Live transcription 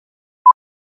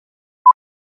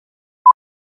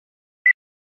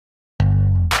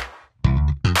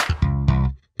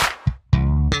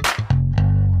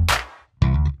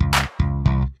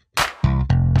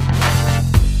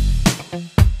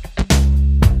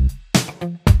Hello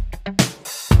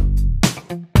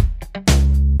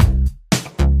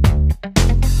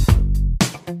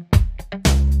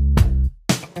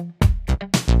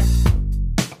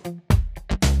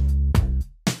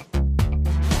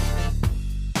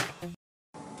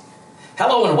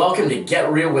and welcome to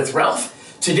Get Real with Ralph.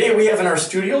 Today we have in our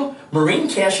studio Maureen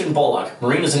Cashin Bullock.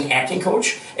 Maureen is an acting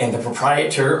coach and the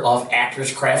proprietor of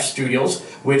Actors Craft Studios,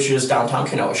 which is downtown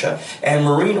Kenosha. And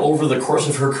Maureen, over the course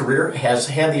of her career, has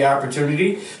had the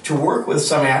opportunity to work with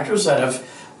some actors that have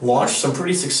launched some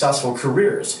pretty successful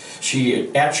careers. She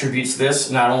attributes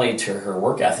this not only to her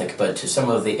work ethic, but to some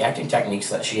of the acting techniques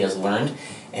that she has learned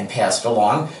and passed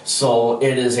along. So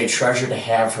it is a treasure to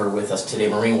have her with us today.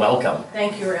 Maureen, welcome.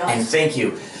 Thank you, Ralph. And thank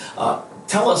you.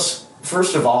 Tell us,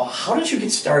 first of all, how did you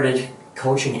get started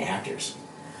coaching actors?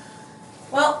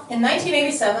 Well, in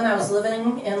 1987, I was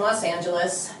living in Los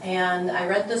Angeles, and I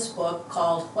read this book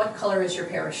called What Color is Your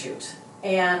Parachute?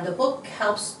 And the book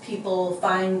helps people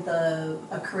find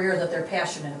a career that they're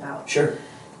passionate about. Sure.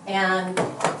 And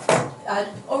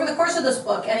over the course of this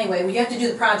book, anyway, we have to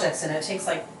do the projects in it. It takes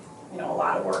a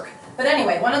lot of work. But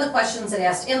anyway, one of the questions it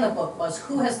asked in the book was,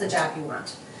 who has the job you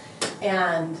want?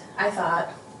 And I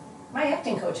thought, my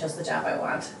acting coach has the job I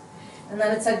want. And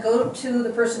then it said, go to the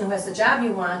person who has the job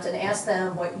you want and ask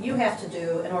them what you have to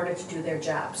do in order to do their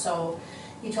job. So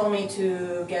he told me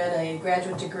to get a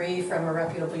graduate degree from a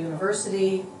reputable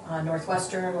university.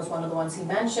 Northwestern was one of the ones he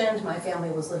mentioned. My family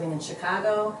was living in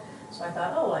Chicago. So I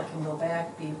thought, I can go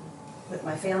back, be with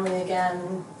my family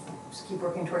again, just keep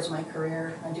working towards my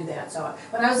career and do that. So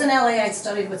when I was in LA, I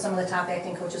studied with some of the top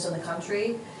acting coaches in the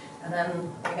country. And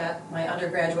then I got my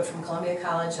undergraduate from Columbia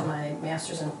College and my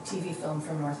master's in TV film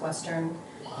from Northwestern.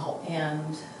 Wow.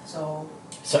 And so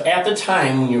at the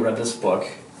time when you read this book,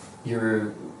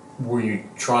 were you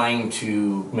trying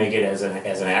to make it as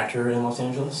an actor in Los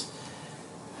Angeles?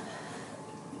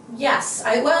 Yes.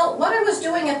 What I was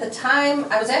doing at the time,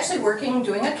 I was actually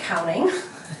doing accounting.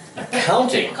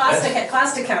 Accounting? Cost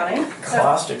accounting.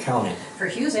 Cost accounting. For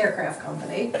Hughes Aircraft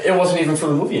Company. It wasn't even for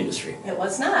the movie industry. It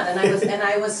was not, and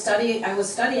I was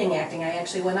studying acting. I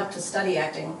actually went up to study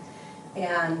acting,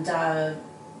 and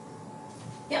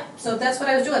so that's what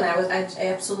I was doing.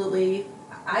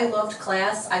 I loved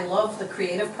class. I loved the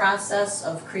creative process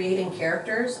of creating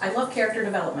characters. I love character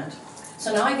development.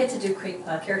 So now I get to do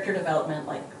character development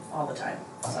all the time.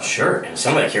 So. Sure, and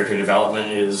some of that character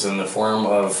development is in the form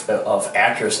of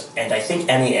actors, and I think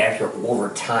any actor over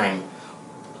time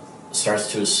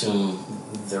starts to assume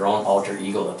their own alter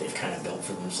ego that they've kind of built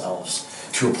for themselves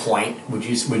to a point. Would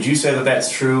you say that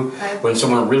that's true? When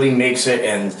someone really makes it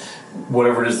and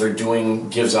whatever it is they're doing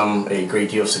gives them a great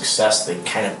deal of success, they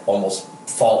kind of almost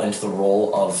fall into the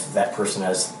role of that person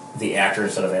as the actor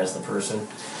instead of as the person?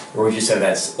 Or would you say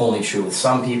that's only true with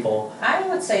some people? I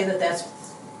would say that that's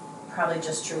probably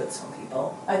just true with some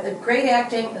people. The great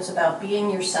acting is about being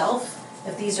yourself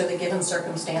if these are the given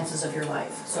circumstances of your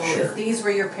life. So Sure. If these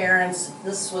were your parents,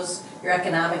 this was your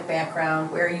economic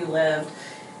background, where you lived,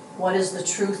 what is the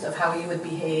truth of how you would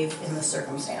behave in this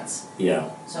circumstance?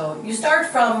 Yeah. So you start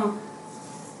from,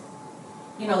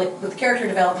 with character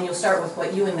development, you'll start with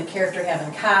what you and the character have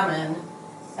in common,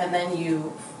 and then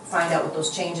you find out what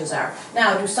those changes are.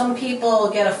 Now, do some people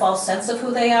get a false sense of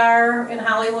who they are in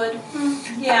Hollywood?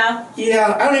 Yeah.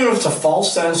 Yeah, I don't even know if it's a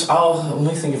false sense. Let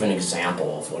me think of an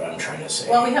example of what I'm trying to say.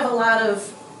 Well, we have a lot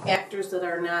of actors that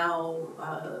are now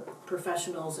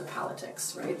professionals in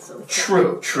politics, right? So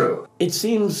True. It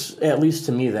seems, at least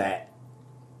to me, that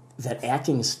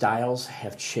acting styles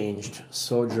have changed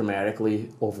so dramatically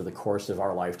over the course of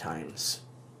our lifetimes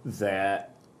that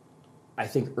I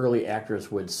think early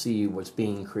actors would see what's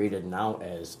being created now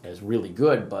as really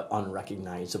good but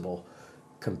unrecognizable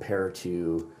compared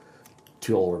to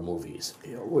older movies.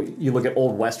 You look at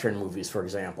old Western movies, for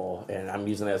example, and I'm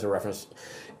using that as a reference,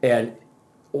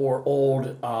 or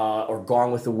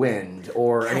Gone with the Wind,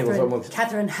 or any of those other movies.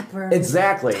 Katharine Hepburn.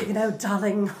 Exactly.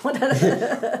 Darling.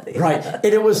 Right. And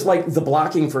it was like the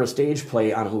blocking for a stage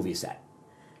play on a movie set.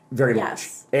 Very much.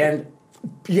 And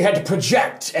you had to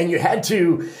project, and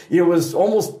it was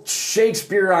almost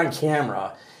Shakespeare on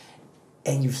camera.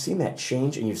 And you've seen that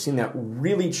change, and you've seen that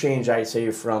really change, I'd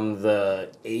say, from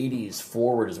the 80s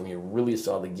forward is when you really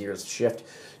saw the gears shift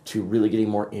to really getting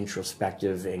more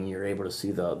introspective, and you're able to see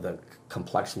the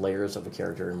complex layers of a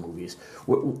character in movies.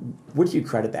 What do you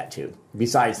credit that to,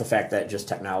 besides the fact that just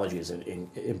technology has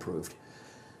improved?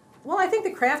 Well, I think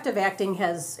the craft of acting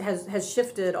has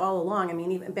shifted all along. I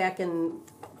mean, even back in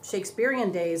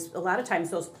Shakespearean days, a lot of times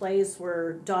those plays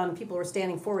were done, people were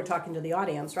standing forward talking to the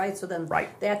audience, right? So then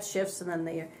that shifts, and then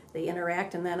they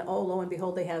interact, and then, lo and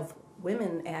behold, they have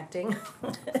women acting,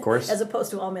 of course, as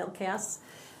opposed to all male casts.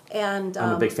 And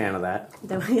I'm a big fan of that.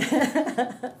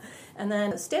 And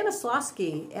then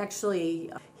Stanislavski,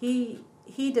 actually,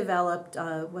 he developed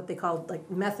what they called like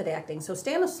method acting. So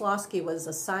Stanislavski was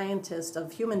a scientist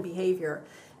of human behavior,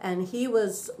 and he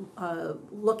was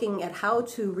looking at how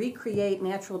to recreate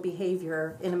natural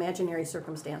behavior in imaginary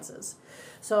circumstances.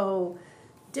 So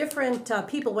different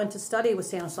people went to study with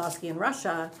Stanislavski in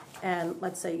Russia, and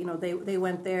let's say, you know, they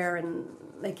went there and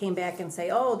they came back and say,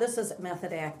 oh, this is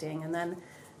method acting. And then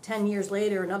 10 years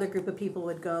later, another group of people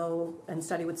would go and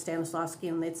study with Stanislavski,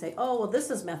 and they'd say, oh, well,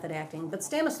 this is method acting. But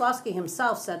Stanislavski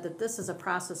himself said that this is a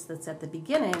process that's at the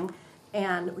beginning,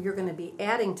 and you're going to be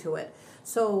adding to it.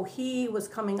 So he was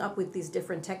coming up with these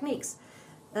different techniques.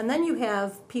 And then you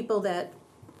have people that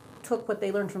took what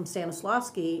they learned from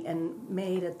Stanislavski and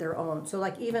made it their own. So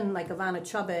like even like Ivana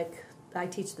Chubbuck, I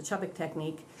teach the Chubbuck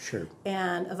technique. Sure.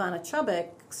 And Ivana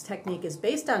Chubbuck's technique is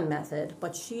based on method,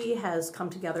 but she has come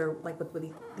together like with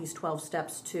these 12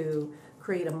 steps to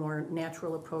create a more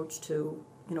natural approach to,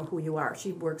 you know, who you are.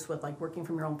 She works with like working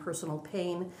from your own personal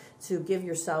pain to give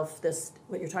yourself this,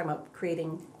 what you're talking about,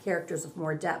 creating characters of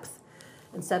more depth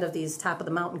instead of these top of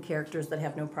the mountain characters that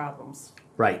have no problems.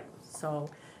 Right. So.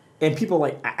 And people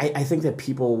I think that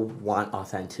people want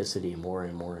authenticity more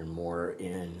and more and more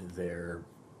in their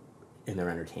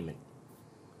entertainment.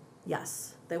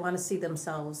 Yes, they want to see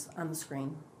themselves on the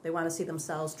screen. They want to see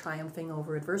themselves triumphing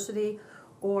over adversity,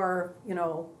 or, you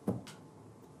know,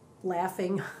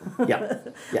 laughing. Yeah,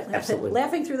 absolutely.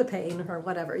 Laughing through the pain or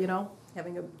whatever, you know,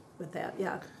 with that,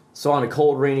 yeah. So on a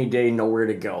cold, rainy day, nowhere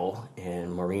to go,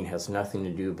 and Maureen has nothing to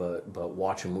do but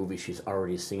watch a movie she's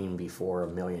already seen before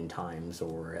 1,000,000 times,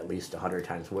 or at least 100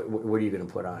 times. What are you going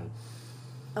to put on?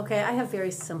 Okay, I have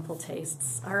very simple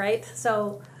tastes, all right?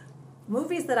 So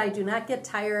movies that I do not get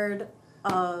tired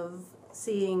of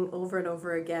seeing over and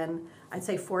over again, I'd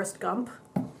say Forrest Gump.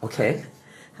 Okay.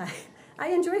 I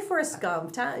enjoy Forrest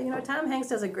Gump. Tom Hanks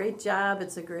does a great job.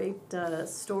 It's a great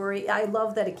story. I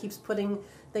love that it keeps putting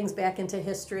things back into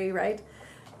history, right?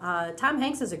 Tom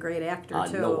Hanks is a great actor, too. I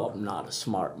know I'm not a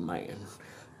smart man,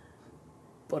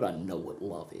 but I know what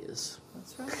love is.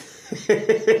 That's right.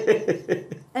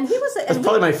 And he was... That's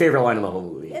probably my favorite line of the whole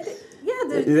movie.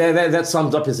 That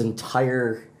sums up his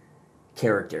entire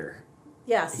character.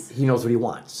 Yes. He knows what he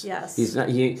wants. Yes. He's not.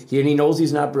 He knows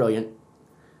he's not brilliant,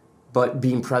 but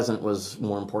being present was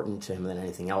more important to him than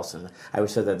anything else. And I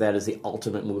always said that is the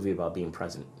ultimate movie about being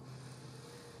present.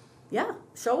 Yeah,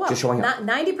 show up. Just showing up.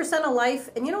 90% of life,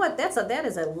 and you know what? That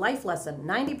is a life lesson.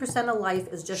 90% of life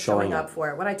is just showing up for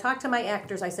it. When I talk to my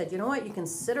actors, I said, you know what? You can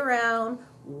sit around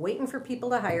waiting for people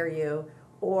to hire you,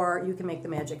 or you can make the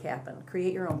magic happen.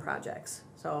 Create your own projects.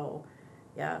 So,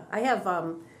 yeah. I have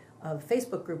a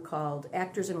Facebook group called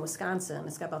Actors in Wisconsin.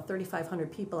 It's got about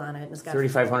 3,500 people on it. And it's got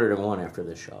 3,501 after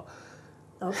this show.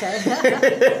 Okay.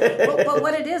 But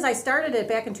what it is, I started it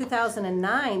back in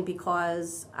 2009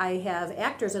 because I have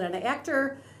actors, and an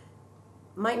actor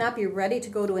might not be ready to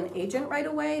go to an agent right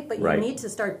away, but you need to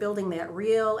start building that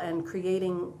reel and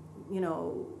creating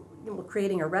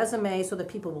a resume so that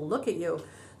people will look at you.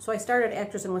 So I started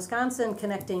Actors in Wisconsin,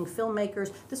 connecting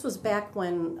filmmakers. This was back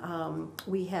when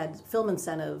we had film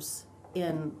incentives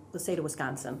in the state of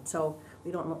Wisconsin. So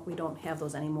we don't have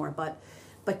those anymore, but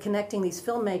connecting these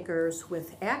filmmakers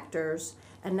with actors,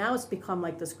 and now it's become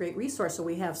like this great resource. So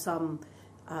we have some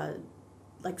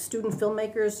like student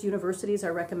filmmakers, universities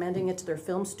are recommending it to their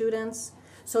film students.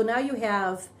 So now you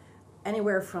have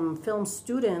anywhere from film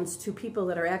students to people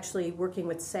that are actually working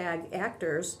with SAG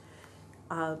actors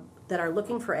that are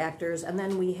looking for actors, and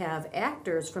then we have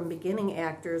actors from beginning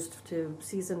actors to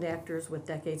seasoned actors with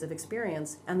decades of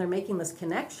experience, and they're making this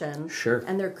connection. Sure.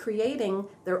 And they're creating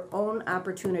their own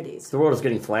opportunities. The world is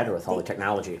getting flatter with all the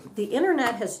technology. The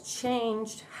internet has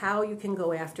changed how you can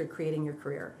go after creating your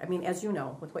career. I mean, as you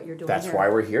know, with what you're doing. That's why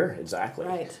we're here, exactly.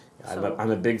 Right.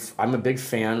 I'm a big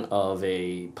fan of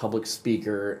a public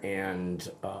speaker and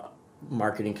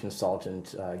marketing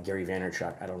consultant, Gary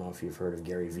Vaynerchuk. I don't know if you've heard of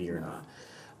Gary V or not.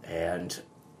 And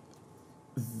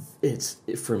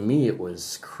for me, it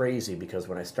was crazy because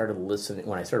when I started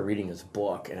reading his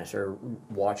book and I started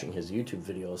watching his YouTube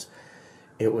videos,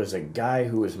 it was a guy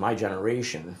who is my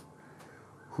generation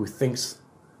who thinks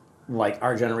like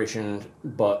our generation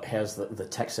but has the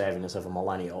tech savviness of a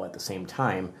millennial at the same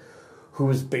time, who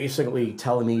is basically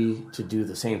telling me to do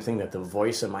the same thing that the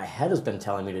voice in my head has been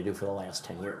telling me to do for the last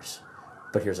 10 years.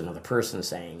 But here's another person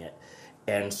saying it.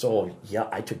 And so, yeah,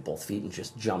 I took both feet and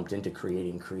just jumped into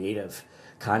creating creative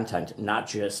content, not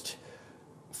just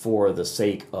for the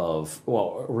sake of,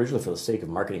 originally for the sake of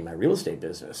marketing my real estate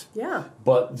business. Yeah.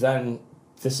 But then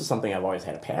this is something I've always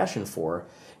had a passion for,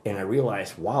 and I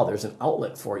realized, wow, there's an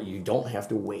outlet for it. You don't have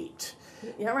to wait.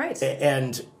 Yeah, right.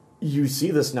 And you see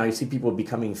this now. You see people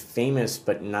becoming famous,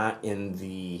 but not in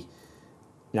the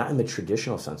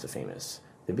traditional sense of famous.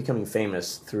 They're becoming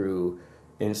famous through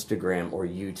Instagram or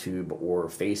YouTube or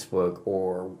Facebook,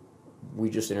 or we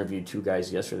just interviewed 2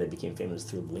 guys yesterday that became famous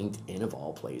through LinkedIn of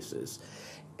all places.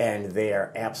 And they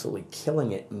are absolutely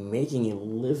killing it, making a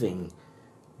living,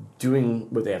 doing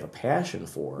what they have a passion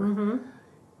for,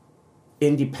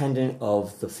 independent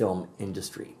of the film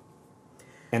industry.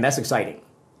 And that's exciting.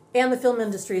 And the film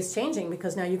industry is changing,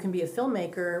 because now you can be a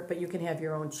filmmaker, but you can have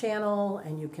your own channel,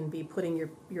 and you can be putting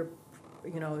your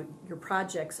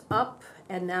projects up,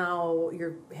 and now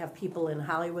you have people in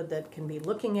Hollywood that can be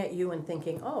looking at you and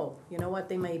thinking, oh, you know what,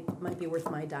 they might be worth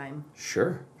my dime.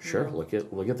 Sure. Look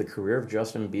at the career of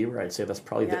Justin Bieber. I'd say that's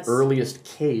probably Yes. the earliest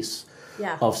case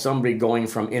Yeah. of somebody going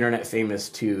from internet famous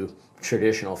to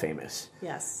traditional famous.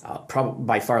 Yes. Probably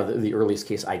by far the earliest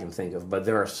case I can think of, but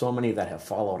there are so many that have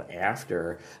followed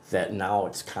after that now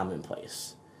it's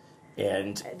commonplace.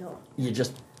 And you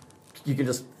can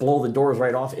just blow the doors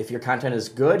right off if your content is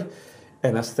good.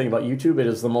 And that's the thing about YouTube.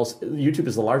 YouTube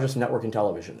is the largest network in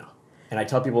television now. And I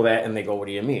tell people that, and they go, what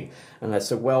do you mean? And I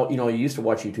said, well, you used to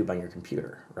watch YouTube on your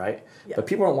computer, right? Yeah. But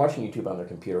people aren't watching YouTube on their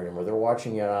computer anymore. They're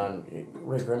watching it on,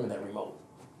 Rick, grab me that remote.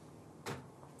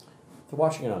 They're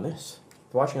watching it on this.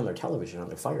 They're watching it on their television, on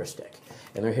their Fire Stick.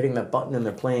 And they're hitting that button, and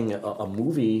they're playing a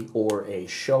movie or a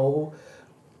show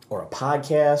or a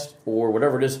podcast or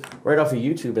whatever it is right off of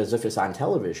YouTube as if it's on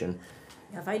television.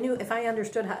 If I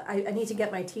understood how, I need to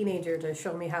get my teenager to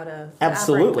show me how to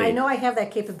Absolutely. operate. I know I have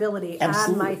that capability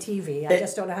Absolutely. on my TV. I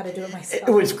just don't know how to do it myself.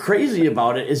 What's crazy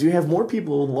about it is you have more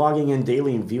people logging in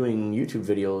daily and viewing YouTube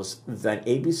videos than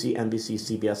ABC,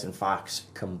 NBC, CBS, and Fox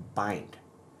combined.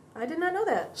 I did not know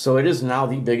that. So it is now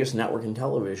the biggest network in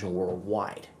television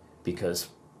worldwide, because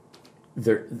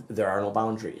there are no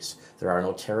boundaries. There are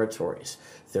no territories.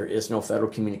 There is no Federal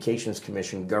Communications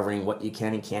Commission governing what you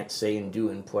can and can't say and do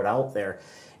and put out there.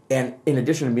 And in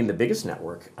addition to being the biggest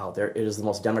network out there, it is the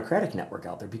most democratic network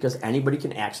out there, because anybody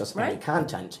can access any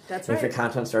content. That's and right. if your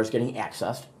content starts getting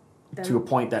accessed to a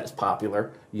point that is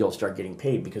popular, you'll start getting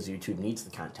paid, because YouTube needs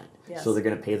the content. Yes. So they're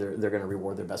going to pay they're going to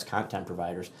reward their best content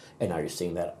providers. And now you're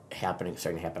seeing that starting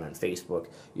to happen on Facebook.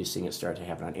 You're seeing it start to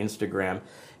happen on Instagram.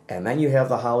 And then you have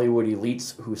the Hollywood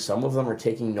elites, who some of them are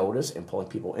taking notice and pulling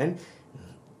people in.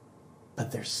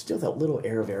 But there's still that little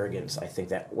air of arrogance. I think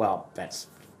that, well, that's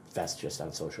just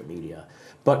on social media.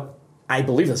 But I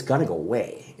believe that's going to go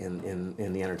away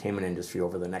in the entertainment industry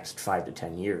over the next 5 to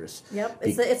 10 years. Yep,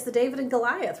 it's the David and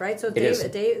Goliath, right? So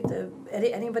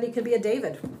anybody could be a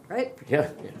David, right? Yeah,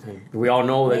 we all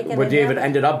know that what David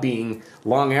ended up being.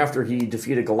 Long after he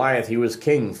defeated Goliath, he was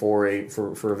king for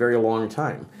a very long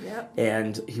time. Yep.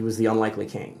 And he was the unlikely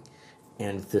king.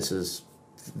 And this is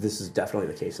definitely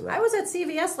the case of that. I was at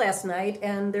CVS last night,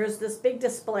 and there's this big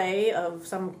display of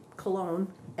some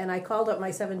cologne, and I called up my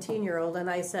 17-year-old, and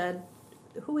I said,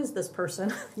 who is this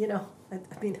person?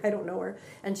 I don't know her.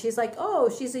 And she's like, oh,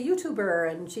 she's a YouTuber,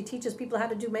 and she teaches people how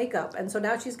to do makeup. And so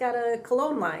now she's got a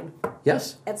cologne line.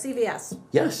 Yes. At CVS.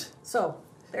 Yes. So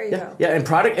there you go. Yeah, and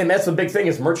product, and that's the big thing,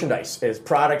 is merchandise. Is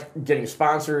product, getting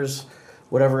sponsors,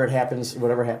 whatever happens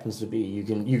to be. You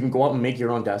can go out and make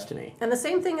your own destiny. And the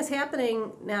same thing is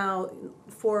happening now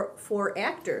for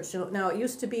actors. Now it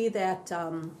used to be that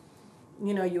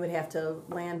you would have to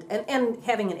land, and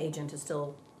having an agent is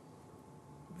still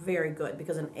very good,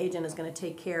 because an agent is going to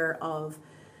take care of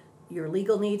your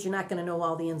legal needs. You're not going to know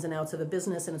all the ins and outs of a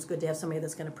business, and it's good to have somebody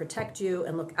that's going to protect you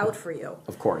and look out for you.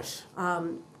 Of course.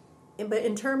 But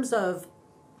in terms of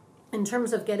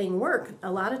getting work,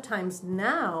 a lot of times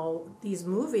now these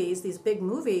big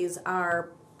movies are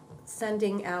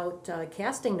sending out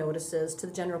casting notices to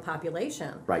the general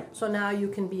population. Right. So now you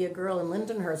can be a girl in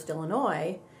Lindenhurst,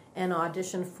 Illinois, and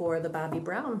audition for the Bobby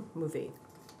Brown movie.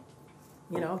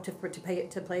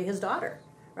 To play his daughter,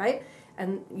 right?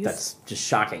 And that's just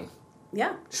shocking.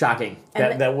 Yeah. Shocking.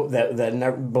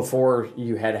 That before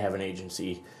you had to have an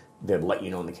agency that let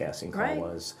you know when the casting call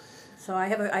was. So I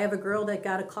have a girl that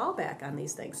got a call back on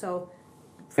these things. So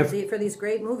for these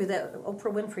great movies, that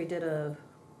Oprah Winfrey did a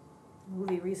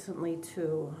movie recently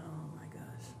too. Oh my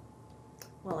gosh.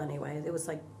 Well, anyway, it was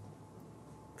like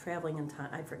traveling in time.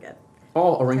 I forget.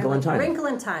 Oh, A Wrinkle in Time. A Wrinkle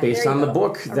in Time. Based on the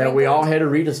book that we all had to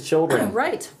read as children.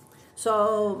 Right.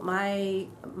 So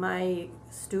my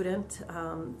student,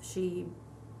 she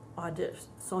auditioned,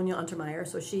 Sonia Untermeyer,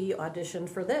 so she auditioned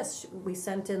for this. We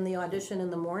sent in the audition in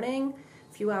the morning.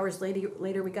 A few hours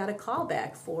later we got a call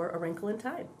back for A Wrinkle in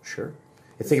Time. Sure.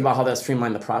 Think about how that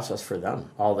streamlined the process for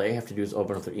them. All they have to do is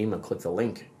open up their email, click the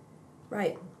link.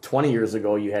 Right. 20 years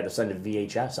ago, you had to send a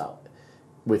VHS out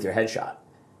with your headshot.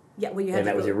 Yeah, well, you had and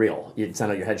that was your reel. You'd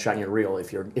send out your headshot and your reel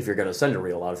if you're going to send a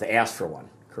reel out, if they asked for one,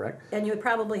 correct? And you would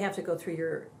probably have to go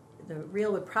through the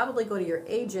reel would probably go to your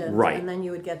agent, right. And then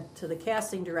you would get to the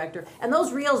casting director. And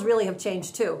those reels really have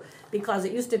changed too, because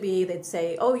it used to be they'd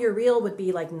say, oh, your reel would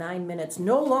be like 9 minutes,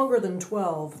 no longer than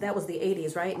 12. That was the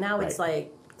 80s, right? Now it's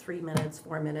like 3 minutes,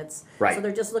 4 minutes. Right. So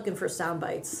they're just looking for sound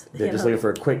bites. They're just looking for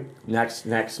a quick next.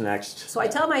 So I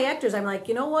tell my actors, I'm like,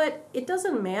 you know what? It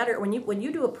doesn't matter when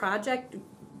you do a project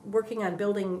working on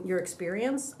building your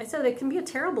experience. I said it can be a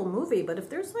terrible movie, but if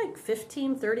there's like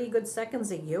 15, 30 good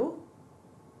seconds of you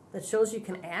that shows you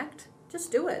can act,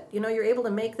 just do it. You're able to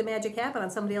make the magic happen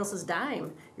on somebody else's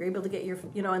dime. You're able to get your,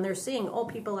 and they're seeing, oh,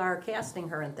 people are casting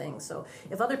her and things. So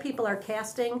if other people are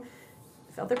casting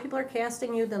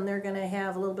you, then they're going to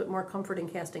have a little bit more comfort in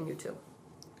casting you too.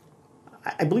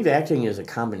 I believe acting is a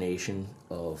combination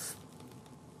of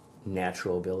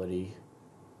natural ability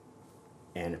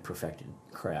and a perfected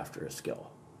craft or a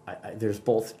skill. There's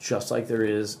both, just like there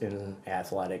is in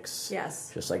athletics.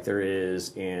 Yes. Just like there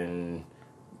is in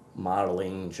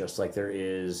modeling, just like there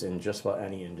is in just about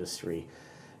any industry.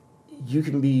 You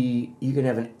can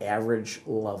have an average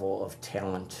level of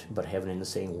talent, but have an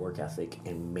insane work ethic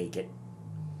and make it.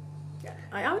 Yeah,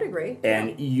 I would agree.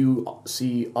 And you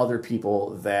see other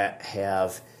people that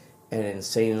have an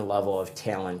insane level of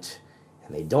talent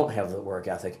and they don't have the work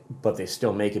ethic, but they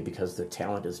still make it because their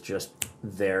talent is just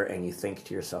there, and you think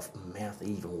to yourself, man, if they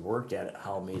even worked at it,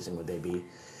 how amazing would they be?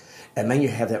 And then you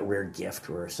have that rare gift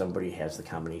where somebody has the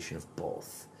combination of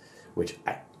both, which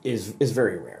is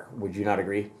very rare. Would you not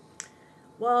agree?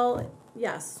 Well,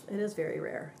 yes, it is very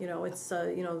rare. It's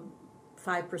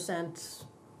 5%.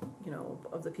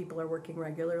 Of the people are working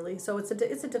regularly, so it's a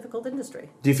difficult industry.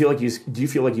 Do you feel like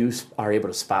you are able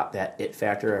to spot that it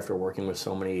factor after working with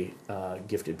so many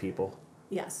gifted people?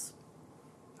 Yes.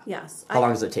 How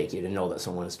long does it take you to know that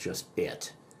someone is just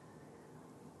it?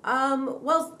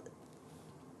 Well,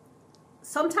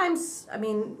 sometimes,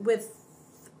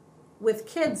 with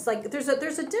kids, like there's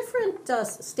a different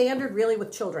standard really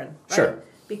with children, right? Sure.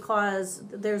 Because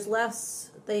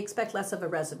they expect less of a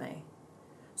resume.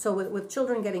 So with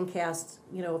children getting cast,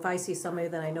 if I see somebody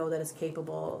that I know that is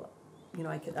capable,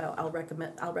 I'll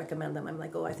recommend them. I'm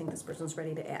like, oh, I think this person's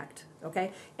ready to act.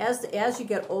 Okay, as you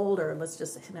get older, and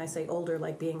I say older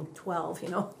like being 12,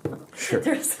 Sure.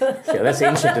 Yeah, that's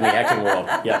ancient in the acting world.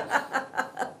 Yeah.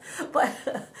 But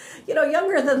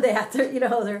younger than that,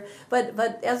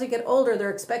 but as you get older, they're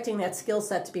expecting that skill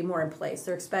set to be more in place.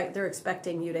 They're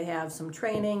expecting you to have some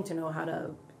training to know how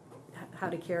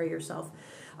to carry yourself.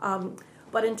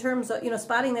 But in terms of,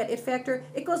 spotting that it factor,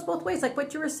 it goes both ways. Like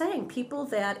what you were saying, people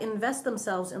that invest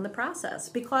themselves in the process.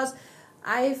 Because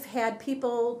I've had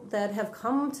people that have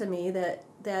come to me that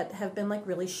have been like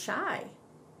really shy.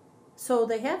 So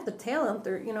they have the talent,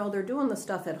 they're doing the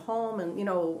stuff at home and,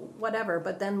 whatever.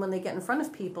 But then when they get in front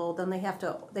of people, then they have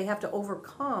to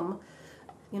overcome,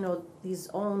 these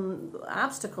own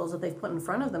obstacles that they've put in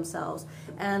front of themselves.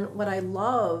 And what I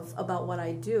love about what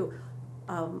I do,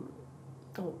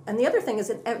 and the other thing is,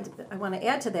 I want to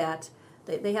add to that,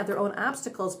 they have their own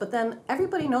obstacles, but then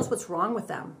everybody knows what's wrong with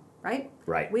them, right?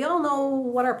 Right. We all know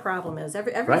what our problem is. Right.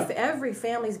 Every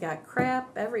family's got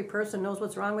crap. Every person knows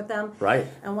what's wrong with them. Right.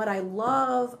 And what I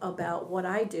love about what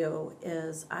I do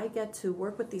is I get to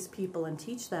work with these people and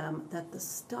teach them that the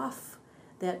stuff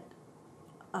that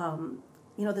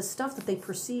the stuff that they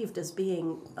perceived as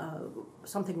being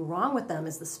something wrong with them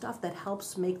is the stuff that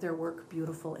helps make their work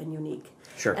beautiful and unique.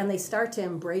 Sure. And they start to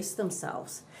embrace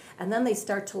themselves. And then they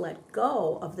start to let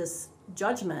go of this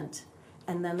judgment,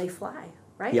 and then they fly,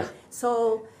 right? Yeah.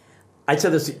 So I'd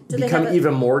say this become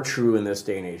even more true in this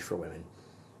day and age for women.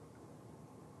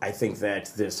 I think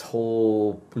that this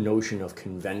whole notion of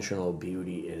conventional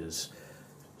beauty is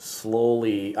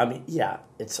slowly,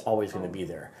 it's always going to be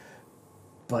there.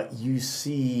 But you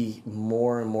see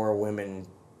more and more women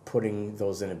putting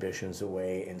those inhibitions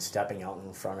away and stepping out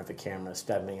in front of a camera,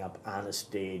 stepping up on a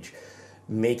stage,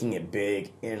 making it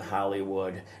big in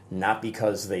Hollywood, not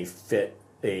because they fit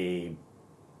a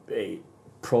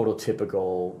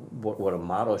prototypical what a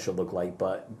model should look like,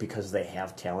 but because they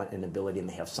have talent and ability and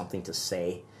they have something to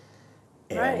say,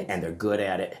 and they're good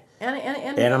at it.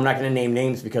 And I'm not going to name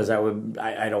names because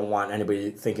I don't want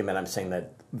anybody thinking that I'm saying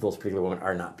that those particular women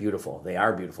are not beautiful. They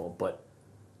are beautiful, but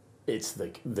it's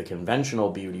the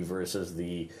conventional beauty versus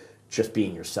the just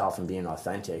being yourself and being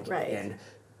authentic. Right. And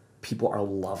people are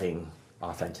loving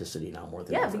authenticity now more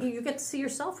than ever. Yeah, you get to see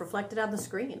yourself reflected on the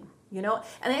screen, And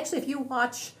actually, if you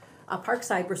watch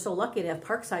Parkside, we're so lucky to have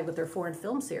Parkside with their foreign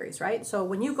film series, right? So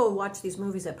when you go watch these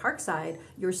movies at Parkside,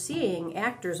 you're seeing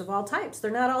actors of all types.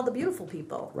 They're not all the beautiful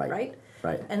people, right?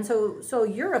 Right. And so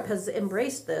Europe has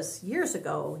embraced this years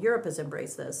ago. Europe has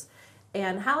embraced this.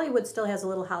 And Hollywood still has a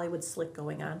little Hollywood slick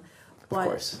going on. But, of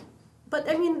course. But,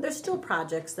 I mean, there's still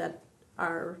projects that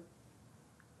are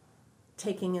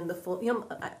taking in the full... You know,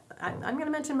 I'm going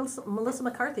to mention Melissa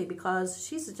McCarthy because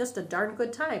she's just a darn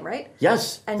good time, right?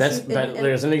 Yes, and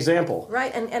there's an example.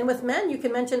 Right, and with men, you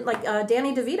can mention, like,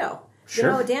 Danny DeVito. Sure.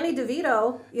 You know, Danny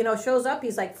DeVito, shows up,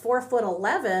 he's like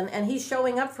 4'11", and he's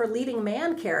showing up for leading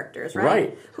man characters, right?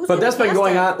 Right. But that's been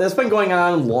going on. That's been going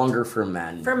on longer for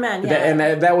men. For men, yeah. And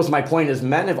that was my point. Is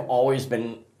men have always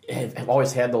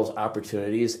had those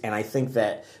opportunities, and I think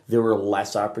that there were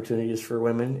less opportunities for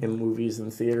women in movies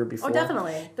and theater before. Oh,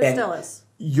 definitely. There still is.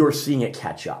 You're seeing it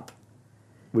catch up.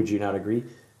 Would you not agree?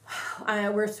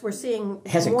 We're seeing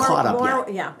hasn't caught up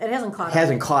yet. Yeah, it hasn't caught up.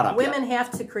 Hasn't caught up. Women yet.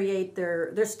 have to create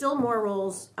there's still more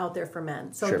roles out there for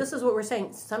men. So This is what we're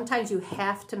saying. Sometimes you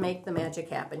have to make the magic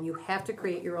happen. You have to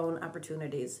create your own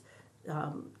opportunities.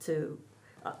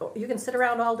 You can sit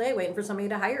around all day waiting for somebody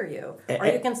to hire you, or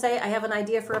you can say, "I have an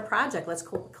idea for a project. Let's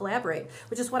collaborate."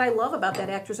 Which is what I love about that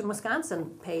Actors in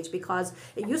Wisconsin page, because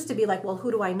it used to be like, "Well,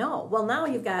 who do I know?" Well, now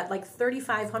you've got like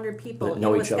 3,500 people that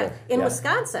know each other in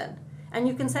Wisconsin. And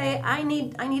you can say, I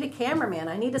need a cameraman,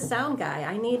 I need a sound guy,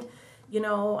 I need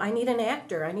an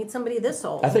actor, I need somebody this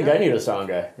old. I think I need a sound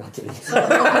guy. I'm kidding.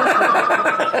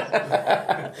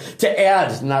 To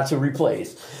add, not to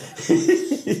replace.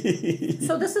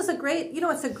 So this is a great,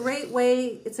 it's a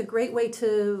great way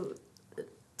to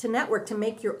network, to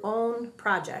make your own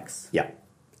projects. Yeah.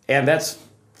 And that's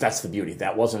the beauty.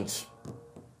 That wasn't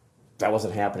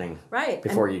happening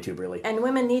before YouTube, really. And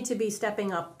women need to be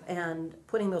stepping up and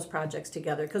putting those projects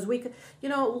together. Because we could, a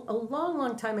long,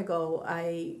 long time ago,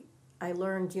 I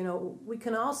learned, we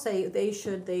can all say they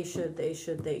should.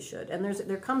 And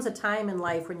there comes a time in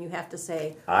life when you have to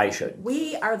say, I should.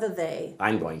 We are the they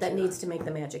I'm going that needs to make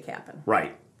the magic happen.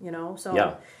 Right. So,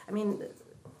 yeah. I mean...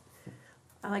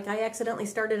 I accidentally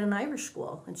started an Irish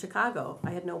school in Chicago. I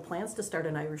had no plans to start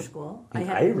an Irish school.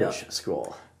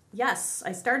 School? Yes.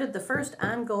 I started the first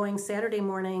ongoing Saturday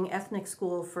morning ethnic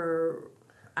school for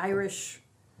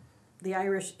the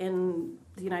Irish in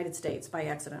the United States by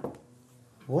accident.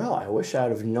 Well, I wish I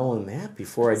would have known that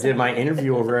before I did my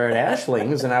interview over at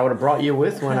Ashling's, and I would have brought you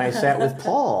with when I sat with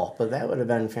Paul. But that would have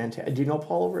been fantastic. Do you know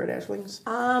Paul over at Ashling's?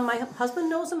 My husband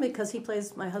knows him because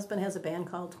my husband has a band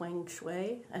called Twang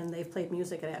Shui, and they've played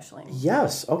music at Ashling's.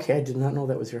 Yes. Okay, I did not know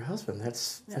that was your husband.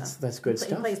 That's good stuff.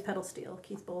 He plays pedal steel,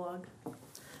 Keith Bolog.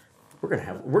 We're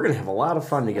gonna have a lot of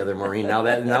fun together, Maureen. Now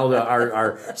that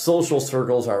our social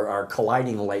circles are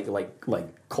colliding like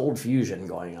cold fusion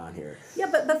going on here. Yeah,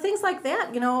 but things like that,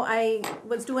 I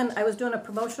was doing a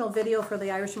promotional video for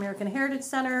the Irish American Heritage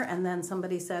Center, and then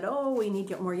somebody said, "Oh, we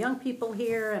need more young people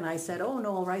here," and I said, "Oh,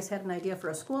 Noel Rice had an idea for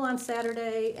a school on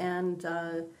Saturday," and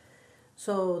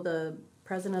so the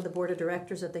president of the board of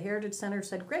directors at the Heritage Center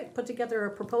said, "Great, put together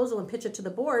a proposal and pitch it to the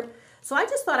board." So I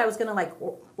just thought I was going to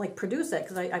like produce it,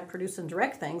 because I produce and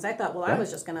direct things. I thought, I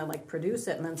was just going to produce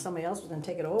it, and then somebody else was going to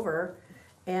take it over.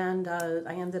 And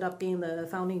I ended up being the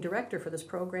founding director for this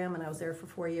program, and I was there for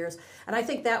 4 years. And I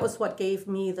think that was what gave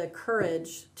me the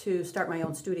courage to start my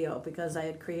own studio, because I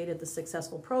had created the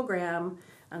successful program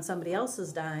on somebody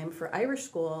else's dime for Irish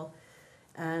School.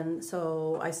 And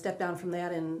so I stepped down from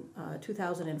that in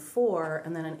 2004,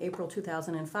 and then in April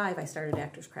 2005, I started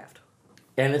Actors Craft.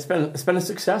 And it's been a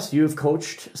success. You've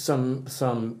coached some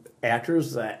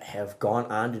actors that have gone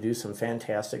on to do some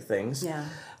fantastic things. Yeah.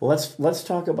 Let's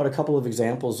talk about a couple of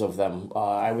examples of them.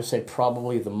 I would say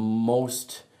probably the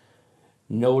most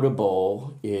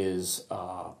notable is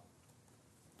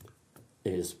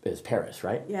Paris,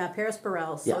 right? Yeah, Paris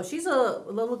Burrell. So she's a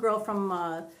little girl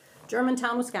from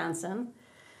Germantown, Wisconsin.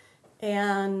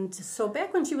 And so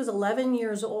back when she was 11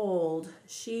 years old,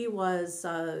 she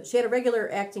had a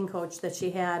regular acting coach that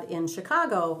she had in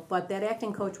Chicago, but that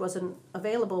acting coach wasn't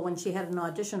available when she had an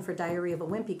audition for Diary of a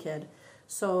Wimpy Kid.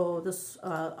 So this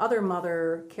other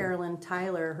mother, Carolyn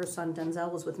Tyler, her son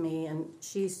Denzel was with me, and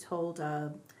she told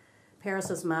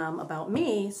Paris's mom about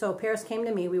me. So Paris came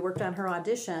to me, we worked on her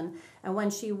audition, and when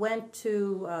she went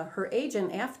to her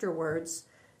agent afterwards,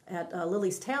 at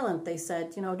Lily's Talent, they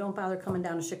said, don't bother coming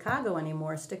down to Chicago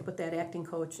anymore. Stick with that acting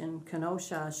coach in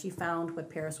Kenosha. She found what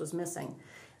Paris was missing.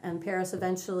 And Paris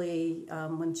eventually,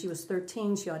 when she was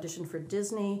 13, she auditioned for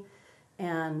Disney.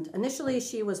 And initially,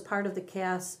 she was part of the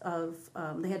cast of,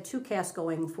 they had two casts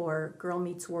going for Girl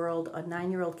Meets World, a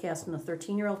 9-year-old cast and a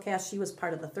 13-year-old cast. She was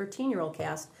part of the 13-year-old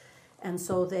cast. And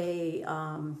so they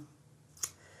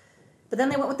But then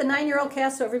they went with the 9-year-old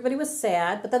cast, so everybody was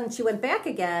sad. But then she went back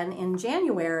again in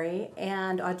January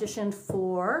and auditioned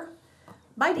for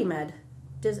Mighty Med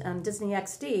on Disney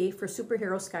XD for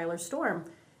superhero Skylar Storm.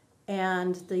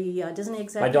 And the Disney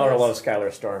executives... My daughter loves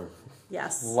Skylar Storm.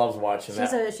 Yes. Loves watching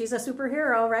that. She's a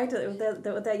superhero, right?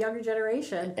 With that younger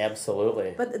generation.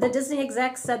 Absolutely. But the Disney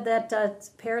exec said that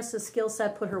Paris' skill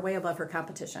set put her way above her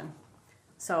competition.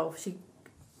 So she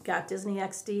got Disney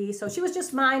XD. So she was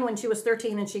just mine when she was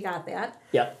 13 and she got that.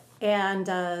 Yep. And,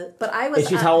 but I was... And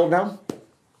she's how old now?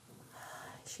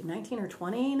 Is she 19 or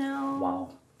 20 now? Wow.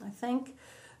 I think.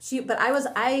 I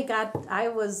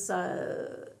was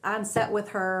on set with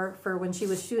her for when she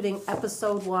was shooting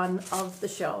episode 1 of the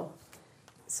show.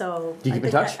 So do you keep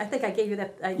in touch? I think I gave you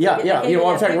that. Yeah. You know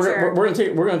what I'm saying? We're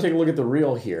gonna take a look at the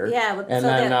reel here. Yeah, and so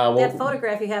then that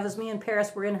photograph you have is me and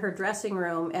Paris. We're in her dressing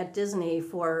room at Disney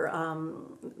for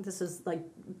this is like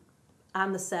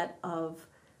on the set of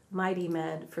Mighty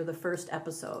Med for the first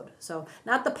episode. So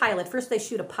not the pilot. First they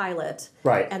shoot a pilot,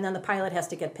 right? And then the pilot has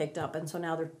to get picked up, and so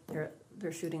now they're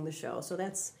shooting the show. So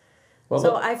that's. Well,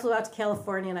 so I flew out to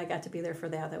California and I got to be there for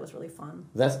that. That was really fun.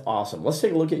 That's awesome. Let's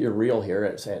take a look at your reel here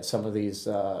at some of these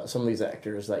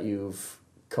actors that you've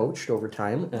coached over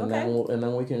time, and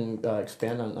then we can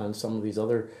expand on some of these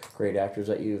other great actors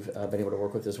that you've been able to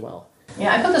work with as well.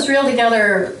 Yeah, I put this reel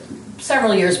together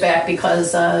several years back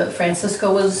because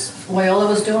Francisco Loyola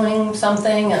was doing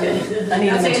something, and I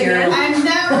needed material. I'm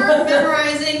never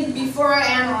memorizing before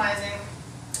analyzing.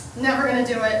 Never gonna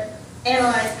do it.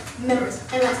 Analyze, memorize.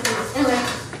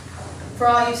 For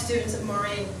all you students of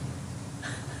Maureen.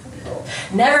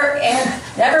 Never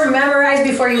memorize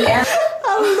before you analyze.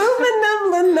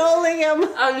 Aluminum linoleum.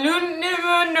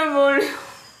 Aluminum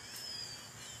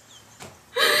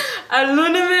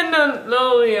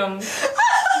linoleum.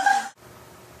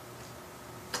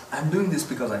 I'm doing this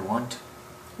because I want to.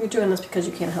 You're doing this because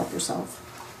you can't help yourself.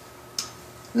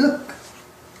 Look,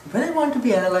 when I want to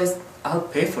be analyzed, I'll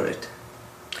pay for it.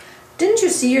 Didn't you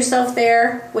see yourself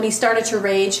there when he started to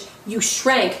rage? You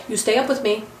shrank. You stay up with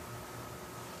me.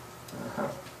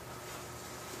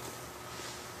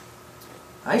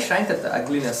 I shrank at the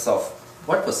ugliness of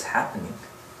what was happening.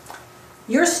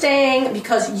 You're staying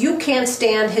because you can't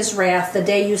stand his wrath the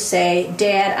day you say,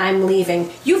 Dad, I'm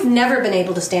leaving. You've never been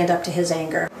able to stand up to his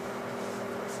anger.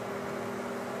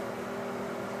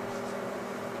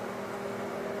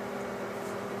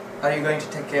 Are you going to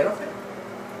take care of it?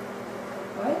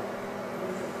 What?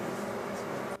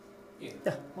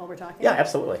 While we're talking? Yeah,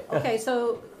 absolutely. Okay,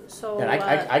 so and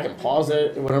I can pause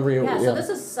it whenever you. Yeah, so this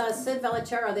is Sid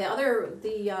Vallechero.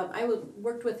 I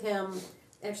worked with him.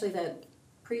 Actually, that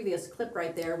previous clip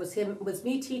right there was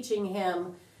me teaching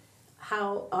him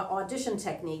how audition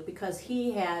technique, because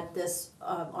he had this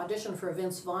audition for a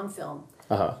Vince Vaughn film.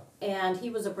 Uh-huh. And he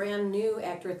was a brand new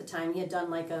actor at the time. He had done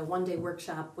like a one-day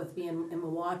workshop with me in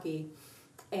Milwaukee,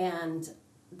 and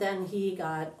then he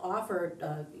got offered,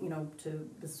 to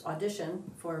this audition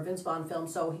for a Vince Vaughn film.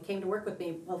 So he came to work with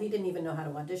me. Well, he didn't even know how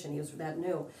to audition. He was that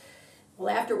new. Well,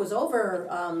 after it was over,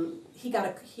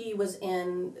 he was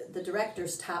in the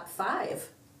director's top 5,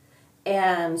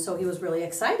 and so he was really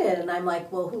excited. And I'm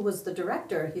like, well, who was the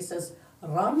director? He says,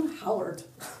 Ron Howard.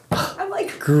 I'm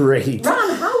like, great.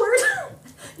 Ron Howard.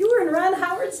 You were in Ron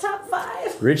Howard's top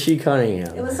 5. Richie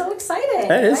Cunningham. It was so exciting.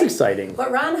 That is exciting.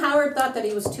 But Ron Howard thought that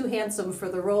he was too handsome for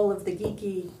the role of the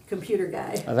geeky computer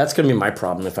guy. That's going to be my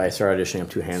problem if I start auditioning. I'm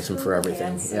too handsome for everything.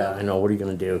 Handsome. Yeah, I know. What are you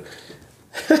going to do?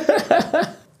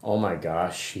 Oh my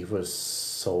gosh, she was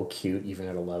so cute even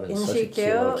at 11. Isn't Such she a cute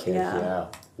little cute? kid. Yeah.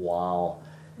 Wow.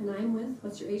 And I'm with,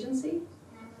 what's your agency?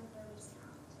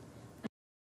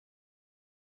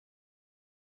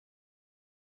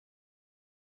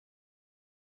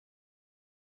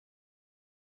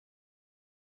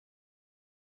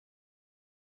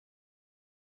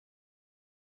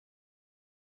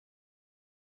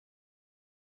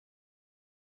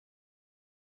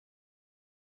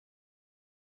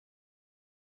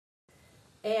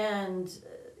 And,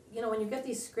 when you get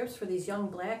these scripts for these young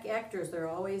black actors, they're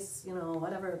always,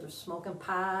 they're smoking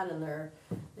pot and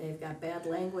they've got bad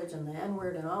language and the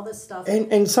N-word and all this stuff.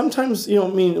 And sometimes,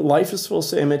 life is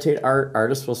supposed to imitate art.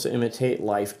 Art is supposed to imitate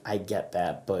life. I get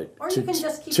that, but or you can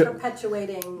just keep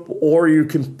perpetuating. Or you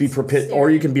can be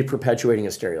perpetuating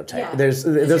a stereotype. Yeah. There's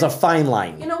a fine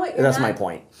line. You know what? That's my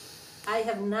point. I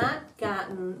have not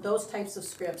gotten those types of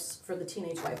scripts for the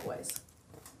teenage white boys.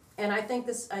 And I think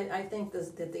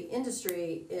that the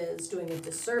industry is doing a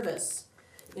disservice,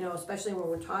 especially when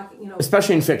we're talking,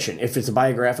 Especially in fiction. If it's a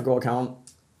biographical account,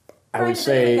 I would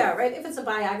say... Yeah, right. If it's a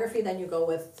biography, then you go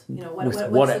with, what's the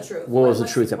truth? What was the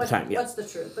truth at the time, yeah. What's the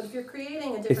truth? But if you're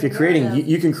creating a different If you're creating, narrative,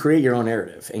 you can create your own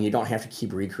narrative, and you don't have to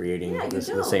keep recreating the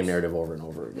same don't. narrative over and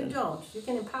over again. You don't. You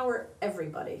can empower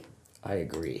everybody. I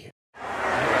agree.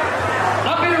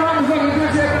 I've been around the fucking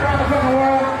country, around the fucking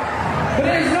world, but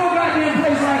there's no goddamn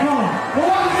place like home. But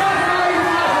welcome back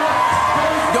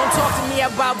to Don't talk to me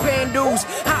about paying dues.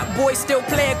 Hot boys still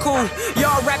playing cool.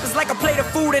 Y'all rappers like I play the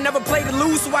food and never play to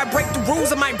lose. So I break the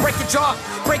rules. I might break your jaw,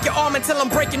 break your arm until I'm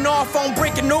breaking off on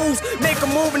breaking news. Make a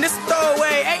move and this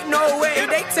throwaway. Ain't no way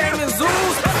they taming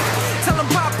zoos. Tell them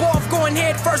pop off, going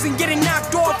head first and getting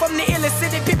knocked off. I'm the illest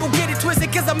city, people get it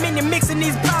twisted cause I'm in the mixing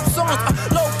these pop songs.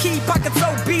 Low key, pockets so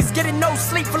beats, getting no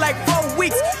sleep for like 4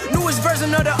 weeks. Newest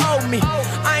version of the old me.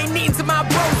 I ain't needing to my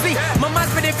prosy. My mind's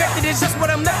been infected, it's just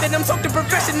what I'm left in. I'm soaked in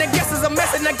profession, I guess is a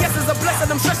mess and I guess is a blessing.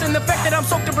 I'm stressing the fact that I'm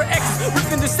soaked in for X's,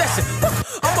 ripping the session.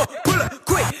 I'ma pull up,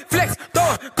 quick, flex, throw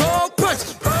it, go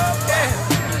punch. Yeah.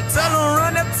 Tell them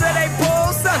run up till they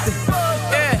pull something.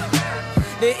 Yeah.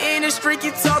 The industry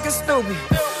keep talking stupid,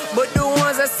 but the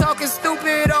ones that's talking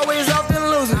stupid always often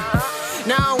losing.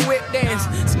 Now I'm whip dance,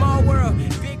 small world,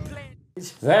 big plan.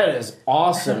 That is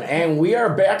awesome. And we are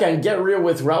back on Get Real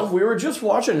with Ralph. We were just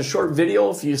watching a short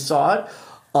video, if you saw it,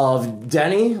 of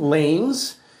Denny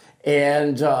Lanes.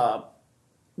 And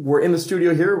we're in the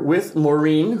studio here with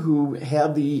Maureen, who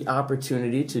had the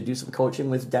opportunity to do some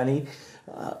coaching with Denny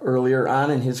earlier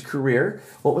on in his career.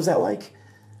 What was that like?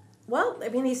 Well, I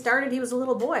mean, he was a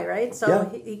little boy, right? So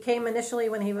he came initially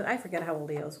when he was, I forget how old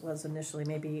he was initially,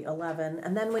 maybe 11.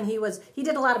 And then when he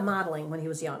did a lot of modeling when he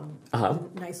was young.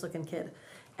 Nice looking kid.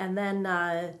 And then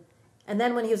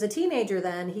when he was a teenager,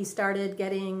 then he started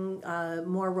getting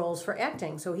more roles for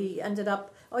acting. So he ended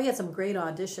up, he had some great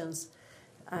auditions.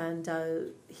 And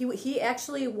he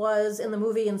actually was in the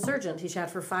movie Insurgent. He shot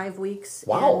for 5 weeks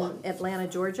in Atlanta,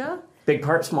 Georgia. Big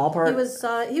part, small part? He was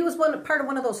part of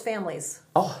one of those families.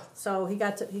 Oh. So he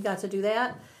got to do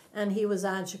that, and he was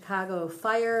on Chicago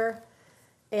Fire,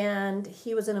 and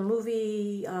he was in a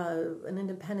movie, an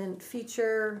independent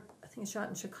feature. I think he shot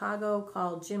in Chicago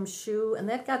called Jim Shoe, and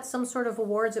that got some sort of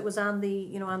awards. It was on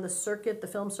the on the circuit, the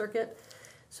film circuit,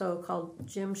 so called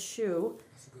Jim Shoe.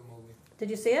 That's a good movie.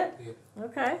 Did you see it? Yeah.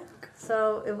 Okay.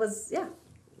 So it was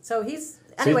So he's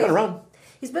been around.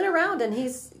 He's been around, and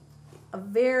he's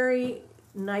he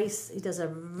does a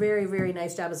very, very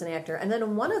nice job as an actor. And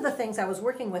then one of the things I was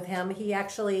working with him, he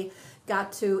actually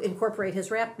got to incorporate his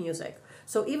rap music.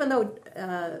 So even though,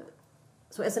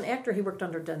 so as an actor, he worked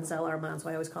under Denzel Armand, so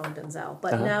I always call him Denzel.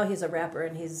 But now he's a rapper,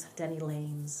 and he's Denny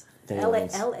Lanes.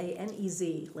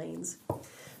 L-A-N-E-Z, Lanes.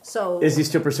 So is he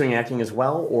still pursuing acting as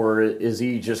well, or is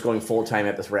he just going full-time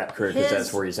at this rap career because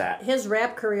that's where he's at? His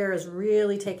rap career is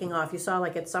really taking off. You saw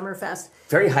at Summerfest.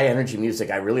 Very high-energy music.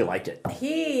 I really liked it.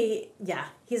 He's got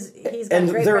and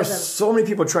great there presence. are so many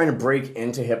people trying to break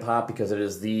into hip-hop because it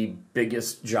is the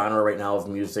biggest genre right now of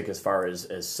music as far as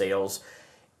sales,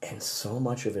 and so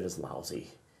much of it is lousy.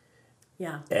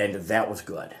 Yeah. And that was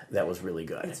good. That was really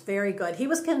good. It's very good. He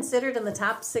was considered in the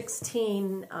top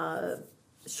 16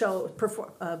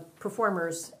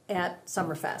 performers at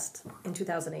Summerfest in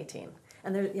 2018,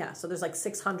 and so there's like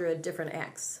 600 different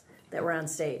acts that were on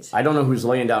stage. I don't know who's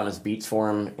laying down his beats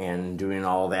for him and doing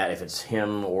all that, if it's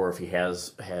him or if he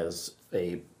has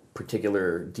a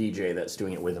particular DJ that's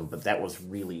doing it with him, but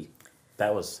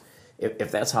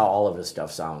if that's how all of his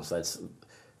stuff sounds,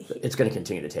 it's going to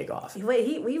continue to take off.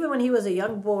 Even when he was a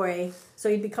young boy, so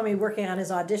he'd be working on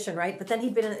his audition, right? But then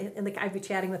he'd been I'd be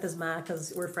chatting with his ma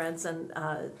because we're friends, and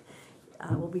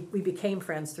we became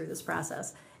friends through this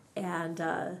process. And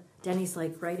Denny's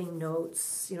writing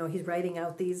notes, he's writing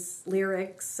out these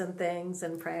lyrics and things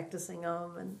and practicing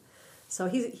them, and so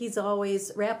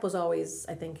rap was always,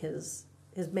 I think, his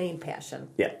main passion.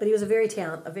 Yeah. But he was a very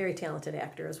talented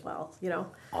actor as well,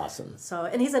 Awesome. So,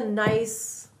 and he's a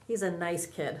nice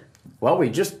kid. Well, we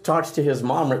just talked to his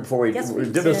mom right before we did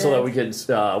this so that we could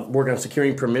work on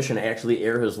securing permission to actually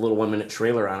air his little 1-minute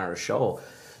trailer on our show.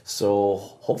 So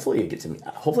hopefully I get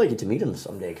to meet him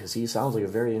someday because he sounds like a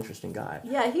very interesting guy.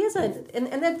 Yeah, he is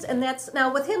and that's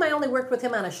now with him. I only worked with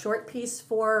him on a short piece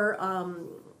for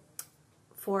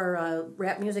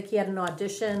rap music. He had an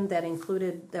audition that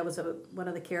included one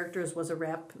of the characters was a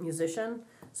rap musician,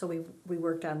 so we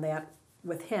worked on that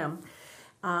with him.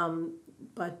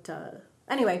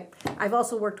 Anyway, I've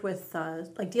also worked with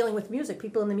dealing with music,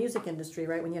 people in the music industry,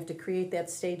 right? When you have to create that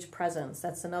stage presence,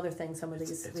 that's another thing. Some of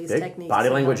these techniques, body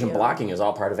language and blocking is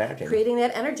all part of acting. Creating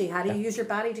that energy. How do you use your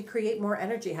body to create more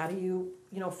energy? How do you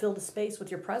fill the space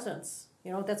with your presence?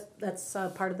 You know, that's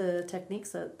part of the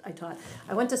techniques that I taught.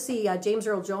 I went to see James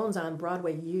Earl Jones on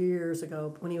Broadway years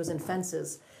ago when he was in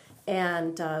Fences.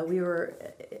 And we were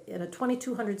in a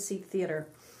 2,200 seat theater.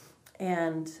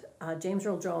 And James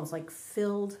Earl Jones, like,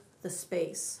 filled the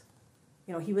space.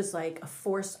 You know, he was like a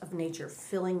force of nature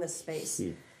filling the space.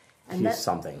 He's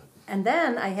something. And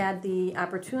then I had the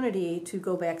opportunity to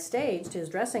go backstage to his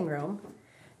dressing room.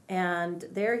 And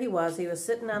there he was. He was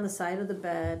sitting on the side of the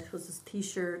bed with his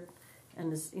T-shirt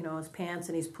and his pants,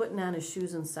 and he's putting on his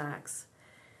shoes and socks.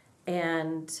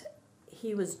 And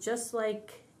he was just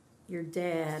like your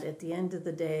dad at the end of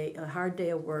the day, a hard day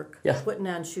of work, putting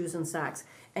on shoes and socks.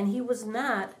 And he was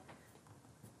not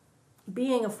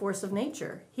being a force of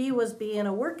nature. He was being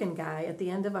a working guy at the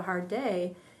end of a hard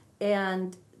day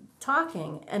and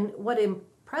talking. And what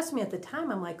impressed me at the time,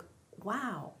 I'm like,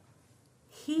 wow,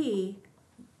 he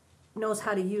knows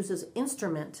how to use his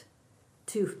instrument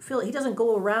to fill. He doesn't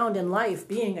go around in life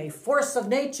being a force of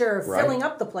nature, filling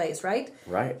up the place, right?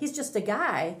 Right. He's just a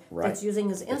guy that's using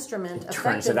his instrument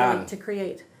effectively to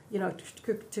create,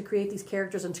 to create these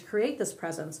characters and to create this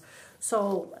presence.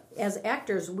 So as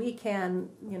actors, we can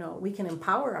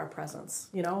empower our presence,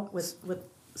 with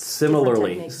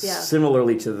similarly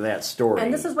to that story.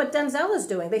 And this is what Denzel is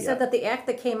doing. They said that the act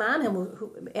that came on him,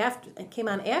 came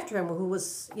on after him, who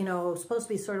was supposed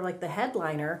to be sort of like the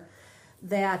headliner,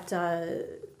 that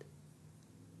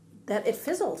it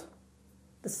fizzled.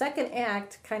 The second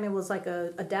act kind of was like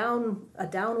a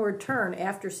downward turn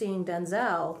after seeing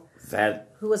Denzel,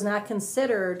 who was not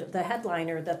considered the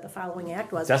headliner that the following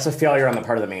act was. That's a failure on the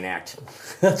part of the main act.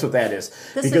 That's what that is.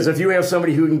 Because if you have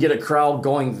somebody who can get a crowd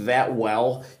going that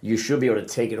well, you should be able to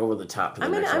take it over the top to the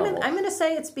next level. I'm going to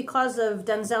say it's because of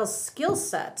Denzel's skill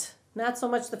set, not so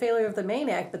much the failure of the main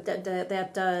act, but that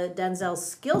Denzel's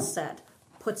skill set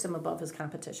puts him above his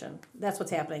competition. That's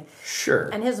what's happening. Sure.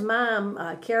 And his mom,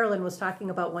 Carolyn, was talking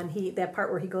about that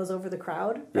part where he goes over the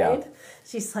crowd, right? Yeah.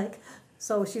 She's like,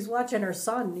 so she's watching her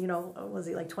son, was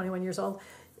he like 21 years old?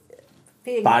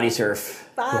 Body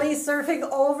surfing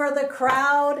over the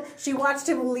crowd. She watched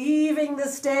him leaving the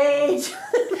stage.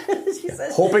 She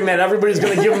said, hoping that everybody's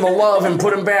going to give him the love and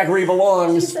put him back where he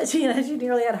belongs. She said she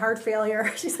nearly had heart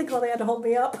failure. She's like, well, they had to hold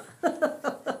me up.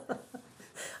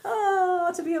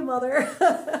 Oh, to be a mother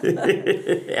of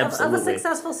a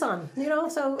successful son,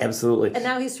 So absolutely. And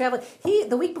now he's traveling.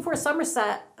 The week before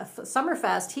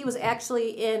Summerfest, he was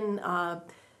actually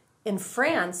in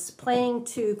France playing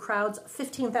to crowds,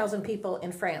 15,000 people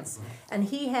in France, and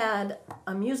he had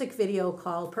a music video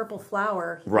called "Purple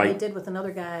Flower." That he did with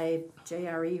another guy,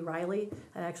 J.R.E. Riley.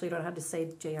 I actually don't know how to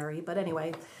say J.R.E., but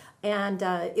anyway, and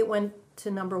it went to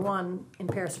 #1 in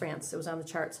Paris, France. It was on the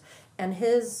charts, and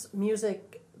his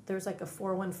music. There's like a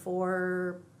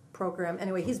 414 program.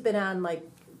 Anyway, he's been on like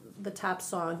the top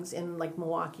songs in like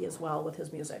Milwaukee as well with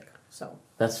his music. So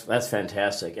that's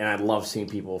fantastic, and I love seeing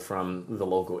people from the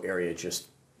local area just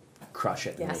crush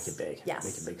it and make it big. Yes,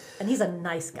 make it big. And he's a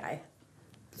nice guy.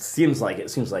 Seems like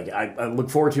it. I look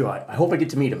forward to it. I hope I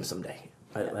get to meet him someday.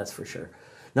 That's for sure.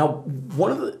 Now,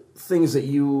 one of the things that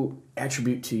you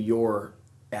attribute to your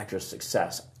actor's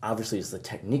success, obviously, is the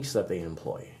techniques that they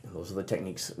employ. And those are the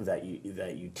techniques that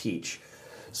you teach.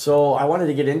 So I wanted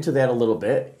to get into that a little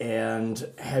bit and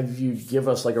have you give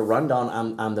us like a rundown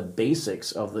on the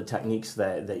basics of the techniques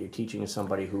that you're teaching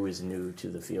somebody who is new to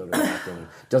the field of acting,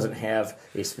 doesn't have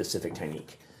a specific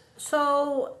technique.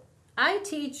 So I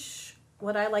teach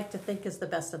what I like to think is the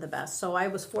best of the best. So I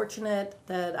was fortunate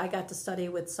that I got to study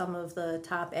with some of the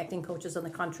top acting coaches in the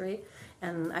country,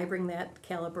 and I bring that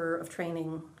caliber of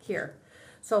training here.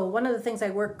 So one of the things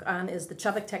I work on is the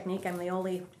Chubbuck technique. I'm the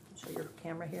only, show your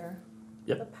camera here.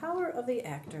 Yep. The power of the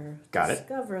actor. Got it.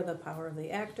 Discover the power of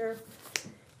the actor.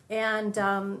 And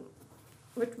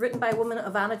written by a woman,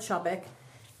 Ivana Chubbuck.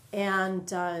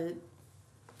 And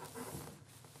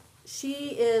she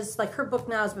is, like, her book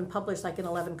now has been published like in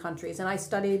 11 countries. And I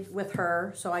studied with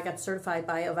her, so I got certified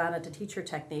by Ivana to teach her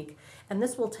technique. And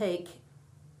this will take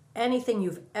anything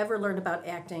you've ever learned about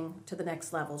acting to the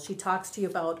next level. She talks to you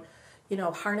about,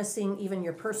 harnessing even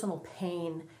your personal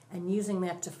pain and using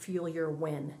that to fuel your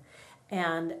win.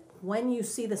 And when you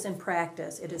see this in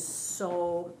practice, it is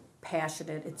so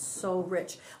passionate. It's so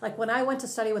rich. Like when I went to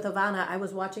study with Ivana, I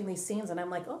was watching these scenes and I'm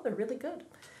like, oh, they're really good.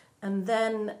 And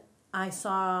then I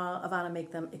saw Ivana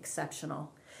make them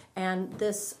exceptional. And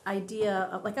this idea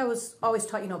of, like I was always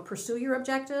taught, pursue your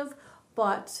objective,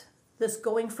 but this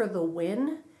going for the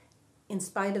win, in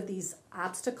spite of these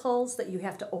obstacles that you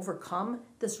have to overcome,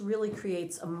 this really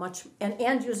creates a much, and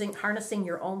harnessing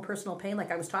your own personal pain.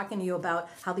 Like I was talking to you about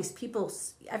how these people,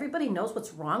 everybody knows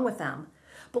what's wrong with them,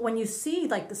 But when you see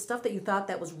like the stuff that you thought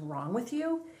that was wrong with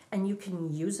you, and you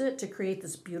can use it to create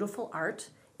this beautiful art,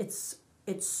 it's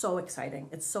so exciting.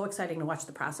 It's so exciting to watch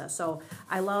the process. So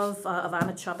I love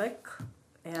Ivana Chubbuck.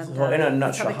 And, Well, in a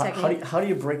nutshell, Chubbuck how do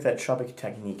you break that Chubbuck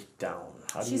technique down?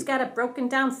 She's got it broken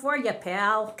down for you,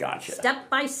 pal. Gotcha. Step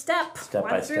by step. Step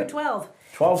 1 by through step. 12.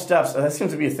 12 steps. That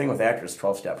seems to be a thing with actors,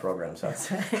 12-step programs. Huh?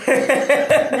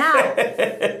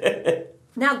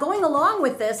 Now, going along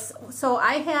with this, so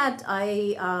I had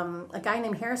a guy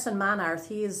named Harrison Monarth.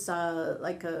 He's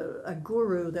like a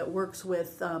guru that works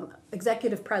with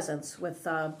executive presence,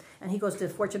 and he goes to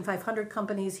Fortune 500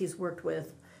 companies. He's worked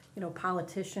with,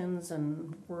 politicians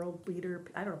and world leaders,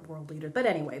 but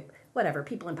anyway, whatever,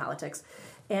 people in politics,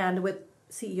 and with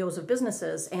CEOs of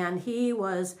businesses. And he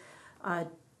was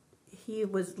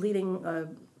leading a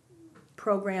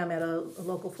program at a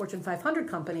local Fortune 500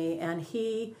 company, and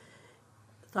he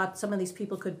thought some of these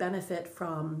people could benefit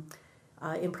from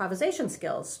improvisation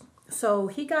skills. So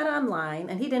he got online,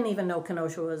 and he didn't even know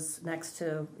Kenosha was next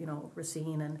to,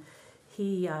 Racine, and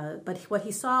but what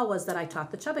he saw was that I taught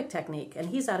the Chubbuck technique, and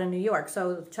he's out of New York.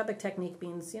 So the Chubbuck technique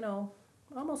means,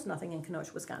 almost nothing in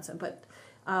Kenosha, Wisconsin. But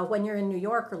when you're in New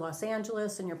York or Los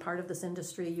Angeles and you're part of this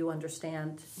industry, you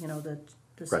understand,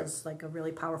 this Right. is like a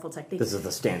really powerful technique. This is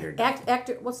the standard.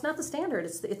 Actor. Well, it's not the standard.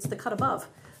 It's the cut above.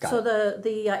 Got So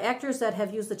the actors that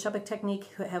have used the Chubbuck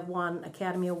technique have won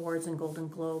Academy Awards and Golden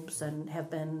Globes and have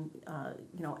been,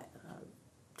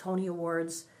 Tony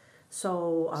Awards.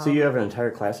 So you have an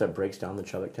entire class that breaks down the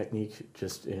Chubbuck technique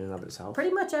just in and of itself?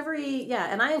 pretty much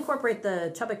and I incorporate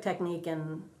the Chubbuck technique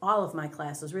in all of my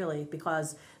classes, really,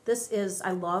 because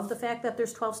I love the fact that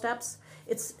there's 12 steps.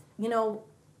 It's,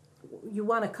 you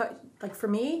want to cut, like for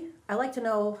me, I like to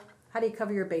know how do you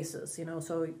cover your bases,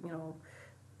 so,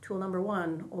 tool number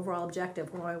 1, overall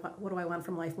objective, what do I want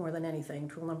from life more than anything?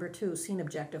 Tool number 2, scene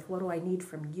objective, what do I need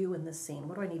from you in this scene?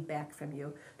 What do I need back from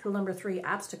you? Tool number 3,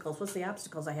 obstacles, what's the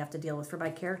obstacles I have to deal with for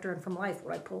my character and from life?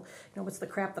 What do I pull, what's the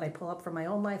crap that I pull up from my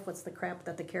own life? What's the crap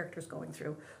that the character's going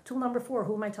through? Tool number 4,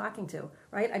 who am I talking to,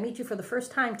 right? I meet you for the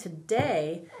first time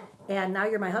today, and now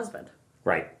you're my husband.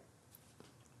 Right.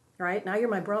 Right? Now you're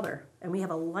my brother, and we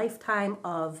have a lifetime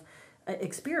of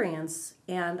experience,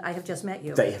 and I have just met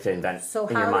you. That you have to invent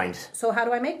in your mind. So how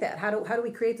do I make that? How do we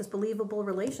create this believable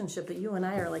relationship that you and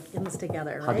I are like in this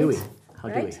together? Right? How do we?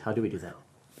 How do we do that?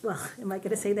 Well, am I going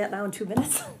to say that now in 2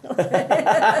 minutes?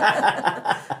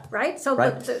 Right? So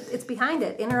Right. But it's behind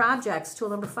it. Inner objects. Tool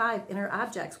number 5. Inner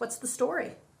objects. What's the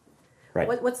story? Right.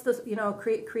 What's the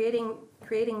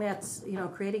creating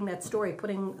that story,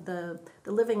 putting the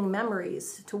living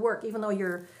memories to work, even though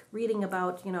you're reading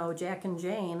about Jack and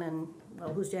Jane, and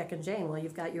well, who's Jack and Jane? Well,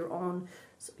 you've got your own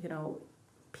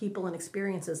people and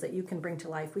experiences that you can bring to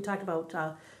life. We talked about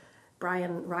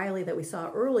Brian Riley that we saw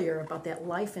earlier about that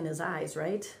life in his eyes,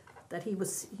 right? That he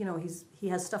was he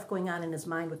has stuff going on in his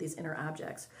mind with these inner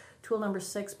objects. Tool number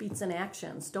 6, beats and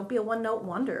actions. Don't be a one-note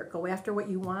wonder. Go after what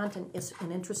you want in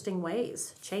interesting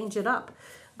ways. Change it up.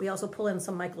 We also pull in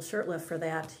some Michael Shurtleff for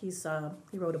that. He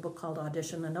wrote a book called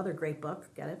Audition, another great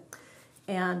book. Get it?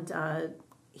 And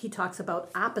he talks about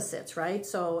opposites, right?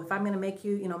 So if I'm going to make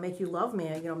you love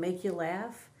me, make you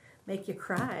laugh, make you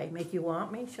cry, make you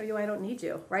want me, show you I don't need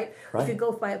you, right? Right. If you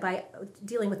go by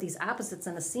dealing with these opposites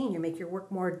in a scene, you make your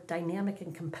work more dynamic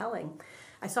and compelling.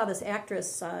 I saw this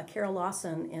actress, Carol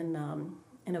Lawson,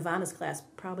 in Ivana's class,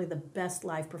 probably the best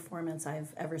live performance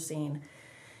I've ever seen.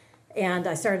 And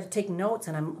I started to take notes,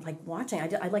 and I'm like watching. I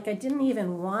didn't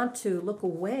even want to look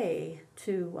away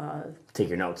to take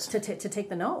your notes. To take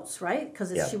the notes, right?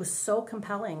 Because she was so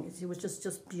compelling. She was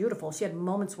just beautiful. She had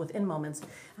moments within moments,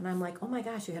 and I'm like, oh my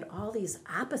gosh, you had all these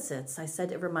opposites. I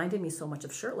said it reminded me so much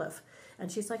of Shurtleff,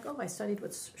 and she's like, oh, I studied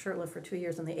with Shurtleff for 2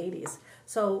 years in the '80s.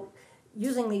 So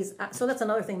using these, so that's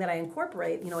another thing that I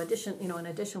incorporate. In addition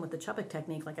with the Chubbuck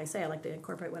technique, like I say, I like to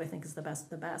incorporate what I think is the best,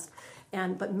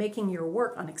 but making your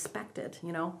work unexpected.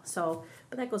 So,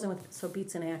 but that goes in with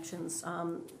beats and actions.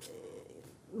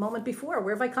 Moment before,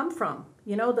 where have I come from?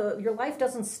 Your life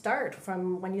doesn't start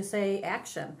from when you say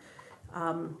action.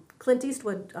 Clint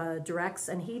Eastwood directs,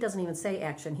 and he doesn't even say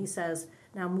action. He says,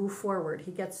 now move forward.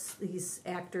 He gets these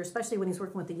actors, especially when he's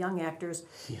working with the young actors.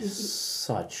 He's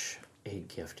such a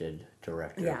gifted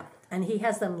director. Yeah, and he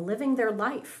has them living their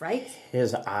life, right?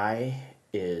 His eye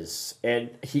is,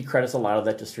 and he credits a lot of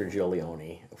that to Sergio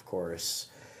Leone, of course,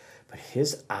 but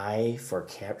his eye for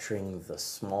capturing the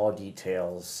small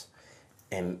details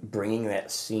and bringing that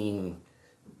scene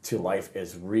to life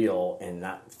as real and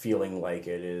not feeling like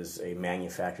it is a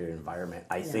manufactured environment,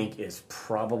 I think is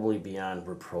probably beyond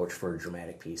reproach for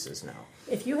dramatic pieces now.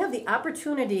 If you have the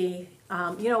opportunity,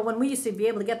 when we used to be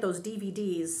able to get those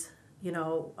DVDs,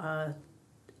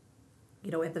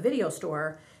 at the video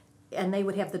store, and they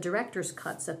would have the director's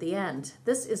cuts at the end.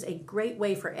 This is a great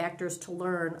way for actors to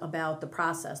learn about the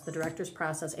process, the director's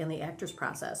process and the actor's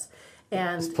process.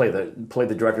 And just play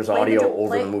the director's audio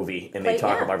over the movie, and they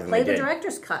talk about everything they did. Play the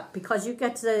director's cut, because you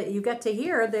get to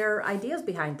hear their ideas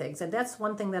behind things. And that's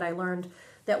one thing that I learned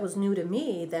that was new to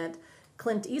me, that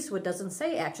Clint Eastwood doesn't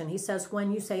say action. He says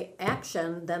when you say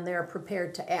action, then they're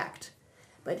prepared to act.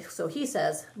 But so he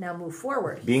says, now move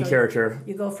forward. Be in character.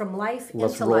 You go from life into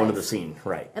life. Let's roll into the scene,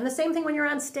 right. And the same thing when you're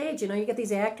on stage. You get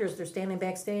these actors, they're standing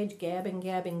backstage, gabbing,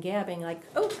 like,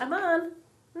 oh, I'm on.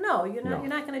 No, you're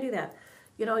not going to do that.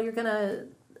 You're going to...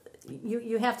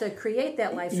 You have to create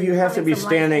that life. So you have to be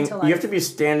standing. You have to be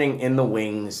standing in the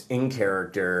wings, in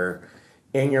character,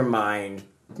 in your mind,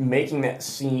 making that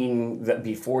scene that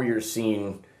before your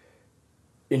scene,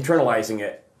 internalizing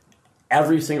it,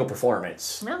 every single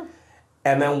performance. No.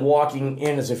 And then walking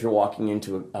in as if you're walking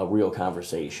into a real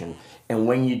conversation. And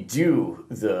when you do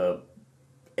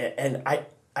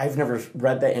I've never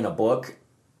read that in a book.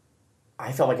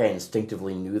 I felt like I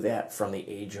instinctively knew that from the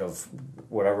age of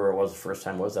whatever it was the first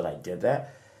time was that I did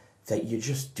that you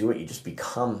just do it. You just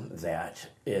become that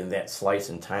in that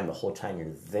slice in time the whole time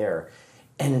you're there.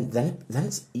 And then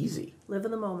it's easy. Live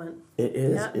in the moment. It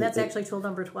is. Yeah, and that's actually tool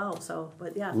number 12. So,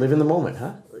 but yeah. Live in the moment,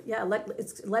 huh? Yeah, let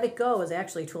it go is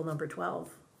actually tool number 12.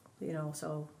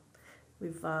 So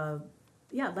we've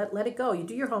let it go. You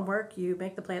do your homework. You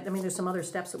make the plan. I mean, there's some other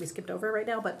steps that we skipped over right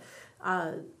now, but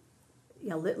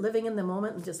living in the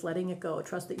moment and just letting it go.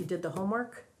 Trust that you did the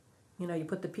homework. You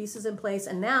put the pieces in place,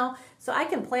 and now, so I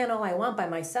can plan all I want by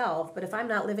myself, but if I'm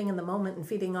not living in the moment and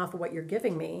feeding off of what you're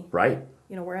giving me, right?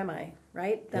 Where am I?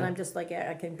 Right? Then I'm just like,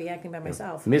 I can be acting by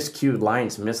myself. Miscued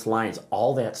lines, missed lines,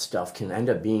 all that stuff can end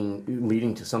up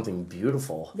leading to something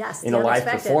beautiful. Yes, in a live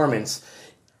performance,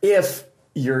 if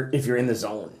you're in the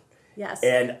zone. Yes.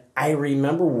 And I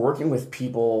remember working with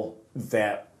people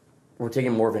that were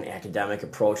taking more of an academic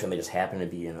approach, and they just happened to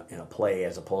be in a play,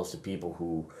 as opposed to people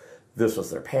who this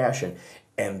was their passion,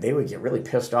 and they would get really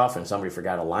pissed off when somebody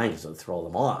forgot a line because it would throw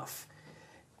them off.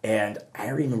 And I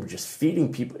remember just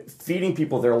feeding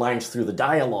people their lines through the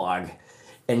dialogue,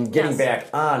 and getting back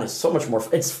on is so much more.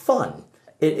 It's fun.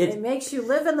 It makes you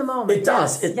live in the moment. It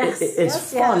does.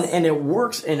 It's fun, and it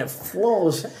works, and it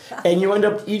flows, and you end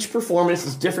up, each performance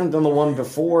is different than the one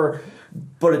before,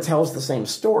 but it tells the same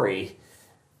story.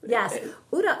 Yes.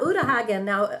 Uta Hagen,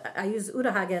 now I use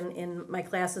Uta Hagen in my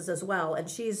classes as well, and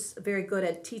she's very good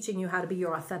at teaching you how to be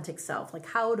your authentic self. Like,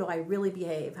 how do I really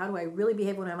behave? How do I really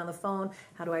behave when I'm on the phone?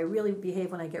 How do I really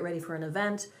behave when I get ready for an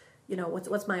event?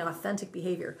 What's my authentic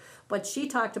behavior? But she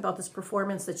talked about this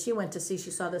performance that she went to see.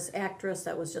 She saw this actress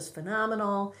that was just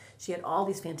phenomenal. She had all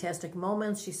these fantastic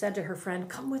moments. She said to her friend,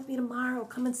 come with me tomorrow.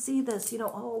 Come and see this.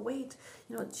 Oh, wait.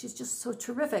 She's just so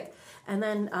terrific. And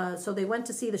then, so they went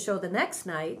to see the show the next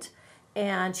night,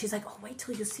 and she's like, oh, wait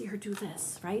till you see her do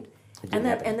this, right? And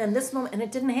then this moment, and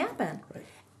it didn't happen. Right.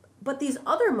 But these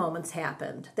other moments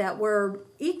happened that were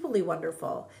equally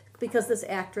wonderful, because this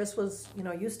actress was,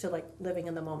 used to like living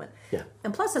in the moment. Yeah.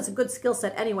 And plus, it's a good skill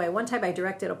set anyway. One time I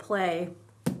directed a play.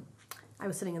 I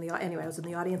was sitting I was in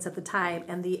the audience at the time,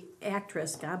 and the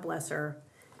actress, God bless her,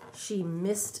 she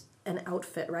missed an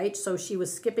outfit, right? So she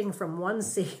was skipping from one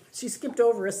scene. She skipped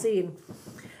over a scene.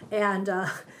 And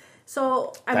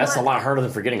so... That's a lot harder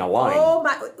than forgetting a line. Oh,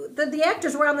 my... The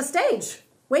actors were on the stage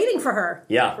waiting for her.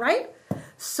 Yeah. Right?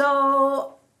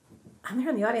 So I'm there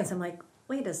in the audience. I'm like,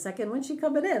 wait a second, when's she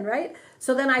coming in, right?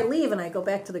 So then I leave, and I go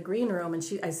back to the green room, and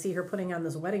I see her putting on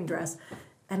this wedding dress.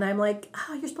 And I'm like,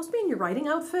 you're supposed to be in your writing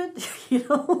outfit,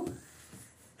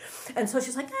 And so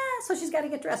she's like, so she's got to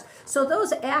get dressed. So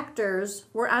those actors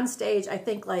were on stage, I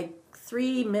think, like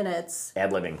 3 minutes.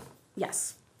 Ad-libbing.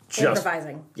 Yes.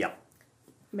 Improvising. Yep.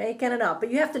 Making it up.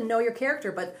 But you have to know your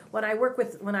character. But when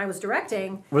I was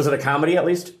directing... Was it a comedy, at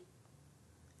least?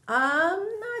 No,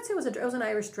 I'd say it was an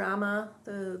Irish drama,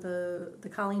 the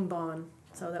Colleen Bawn.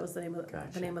 So that was the name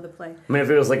of the play. I mean, if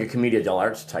it was like a Commedia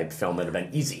dell'arte type film, it'd have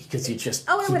been easy, because you just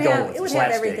it would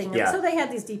have everything. Yeah. So they had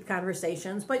these deep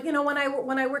conversations. But when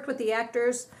I worked with the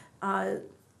actors, I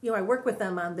worked with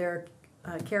them on their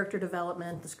character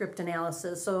development, the script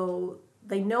analysis. So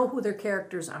they know who their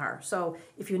characters are. So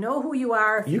if you know who you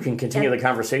are, you can continue the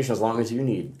conversation as long as you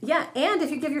need. Yeah, and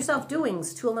if you give yourself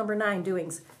doings, tool number 9,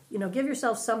 doings. give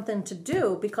yourself something to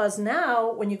do, because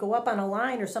now when you go up on a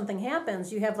line or something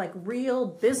happens, you have like real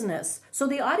business. So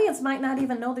the audience might not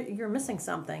even know that you're missing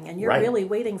something, and you're really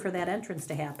waiting for that entrance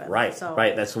to happen. Right, so,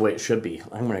 right. That's the way it should be.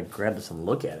 I'm going to grab this and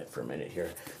look at it for a minute here.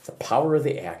 The Power of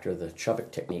the Actor, the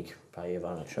Chubbuck Technique by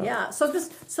Ivana Chubbuck. Yeah, so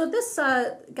this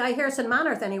guy, Harrison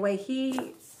Monarth, anyway,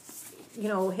 he,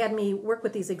 had me work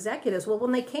with these executives. Well,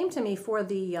 when they came to me for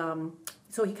the,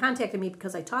 so he contacted me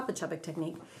because I taught the Chubbuck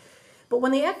Technique. But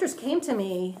when the actors came to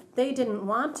me, they didn't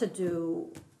want to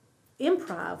do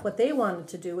improv. What they wanted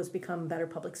to do was become better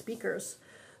public speakers.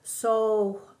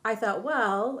 So I thought,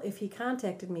 well, if he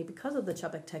contacted me because of the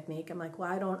Chubbuck Technique, I'm like,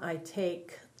 why don't I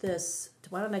take the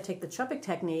Chubbuck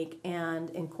Technique and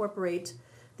incorporate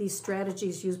these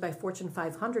strategies used by Fortune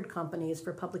 500 companies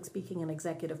for public speaking and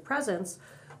executive presence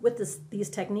with these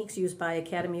techniques used by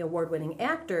Academy Award-winning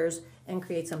actors, and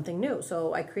create something new.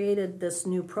 So I created this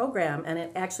new program, and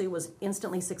it actually was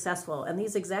instantly successful. And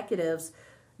these executives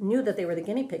knew that they were the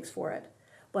guinea pigs for it,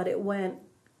 but it went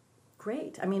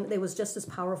great. I mean, it was just as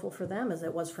powerful for them as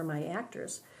it was for my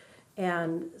actors.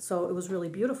 And so it was really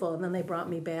beautiful. And then they brought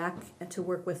me back to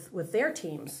work with their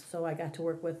teams. So I got to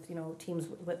work with, teams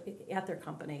at their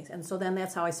companies. And so then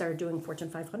that's how I started doing Fortune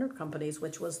 500 companies,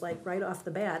 which was like right off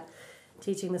the bat.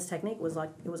 Teaching this technique was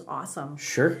like, it was awesome.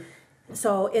 Sure.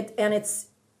 So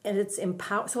it's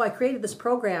empower. So I created this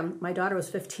program. My daughter was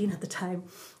 15 at the time,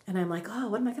 and I'm like, oh,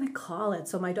 what am I going to call it?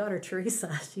 So my daughter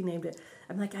Teresa, she named it.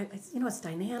 I'm like, it's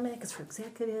dynamic. It's for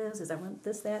executives. I want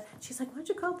this, that. She's like, why don't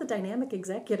you call it the Dynamic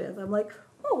Executive? I'm like,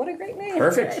 oh, what a great name.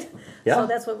 Perfect. Right? Yeah. So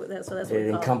that's what it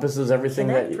encompasses everything.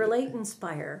 Connect, relate,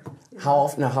 inspire. How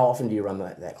often do you run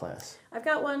that class? I've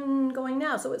got one going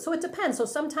now. So it depends. So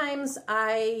sometimes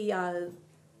I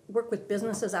work with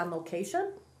businesses on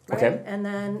location. Right? Okay. And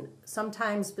then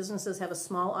sometimes businesses have a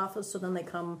small office, so then they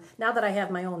come. Now that I have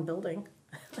my own building.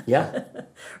 Yeah.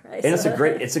 Right. And it's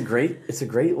a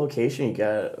great location. You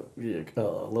got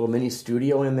a little mini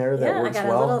studio in there that works well. Yeah,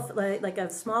 I got a little like a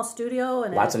small studio,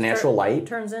 and lots of natural light. It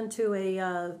turns into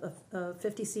a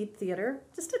 50-seat theater,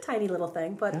 just a tiny little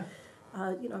thing, but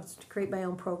to create my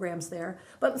own programs there.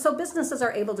 But so businesses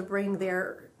are able to bring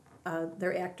their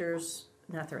actors.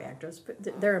 Not their actors,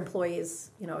 but their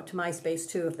employees, to my space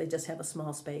too, if they just have a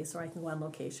small space, or I can go on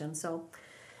location. So,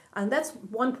 and that's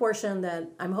one portion that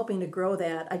I'm hoping to grow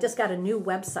that. I just got a new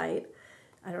website.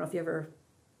 I don't know if you ever,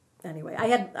 anyway,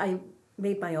 I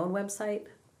made my own website.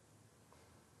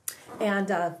 And,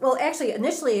 actually,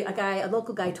 initially, a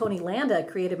local guy, Tony Landa,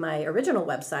 created my original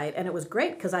website, and it was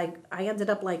great because I ended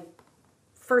up like,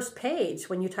 first page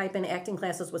when you type in acting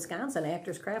classes Wisconsin,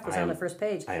 Actors Craft was on the first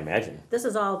page. I imagine. This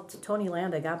is all Tony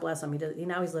Landa, God bless him.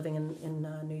 Now he's living in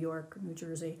New York, New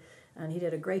Jersey, and he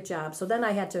did a great job. So then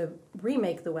I had to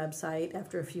remake the website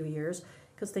after a few years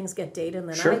because things get dated, and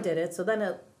then I did it. So then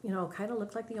it, kind of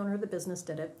looked like the owner of the business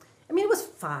did it. I mean, it was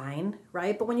fine,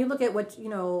 right? But when you look at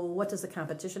what does the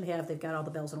competition have? They've got all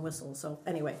the bells and whistles. So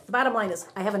anyway, the bottom line is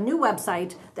I have a new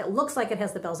website that looks like it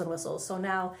has the bells and whistles. So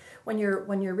now when you're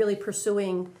really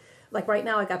pursuing, like right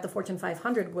now I got the Fortune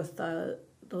 500 with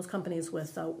those companies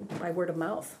with by word of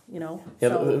mouth, Yeah,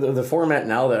 so, the format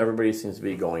now that everybody seems to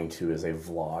be going to is a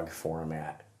vlog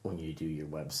format when you do your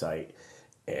website.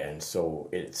 And so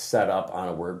it's set up on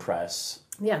a WordPress.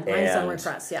 Yeah, mine's on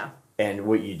WordPress, yeah. And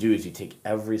what you do is you take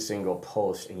every single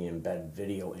post and you embed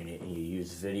video in it, and you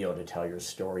use video to tell your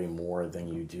story more than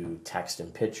you do text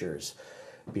and pictures.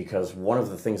 Because one of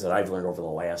the things that I've learned over the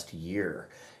last year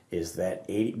is that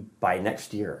by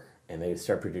next year, and they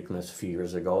started predicting this a few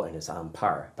years ago, and it's on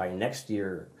par, by next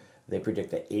year, they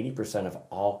predict that 80% of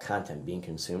all content being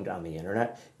consumed on the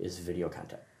internet is video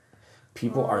content.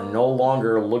 People are no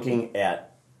longer looking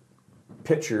at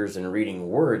pictures and reading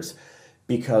words,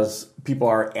 because people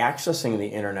are accessing the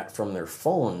internet from their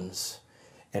phones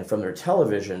and from their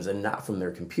televisions and not from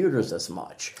their computers as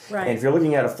much. Right. And if you're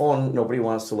looking at a phone, nobody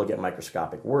wants to look at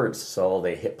microscopic words, so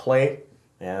they hit play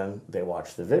and they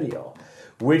watch the video,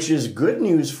 which is good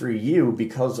news for you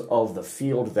because of the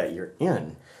field that you're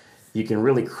in. You can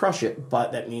really crush it,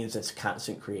 but that means it's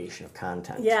constant creation of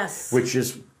content. Yes. Which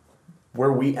is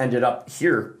where we ended up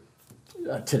here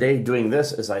today doing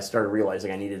this, as I started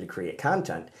realizing I needed to create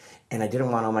content. And I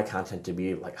didn't want all my content to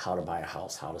be like how to buy a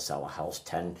house, how to sell a house,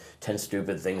 10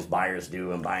 stupid things buyers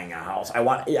do in buying a house.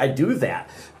 I do that.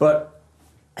 But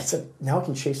I said, now I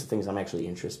can chase the things I'm actually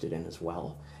interested in as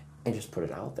well and just put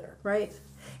it out there. Right.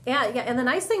 Yeah. And the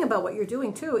nice thing about what you're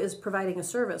doing, too, is providing a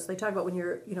service. They talk about when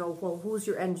you're, who's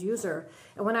your end user?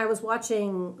 And when I was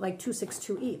watching, like,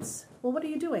 262 Eats, well, what are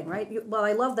you doing, right?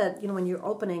 I love that, when you're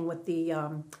opening with the,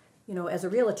 as a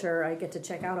realtor, I get to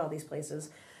check out all these places.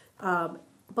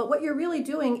 But what you're really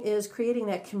doing is creating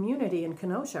that community in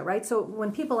Kenosha, right? So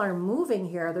when people are moving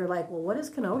here, they're like, well, what is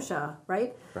Kenosha,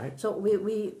 right? Right. So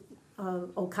we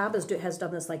Okaba's has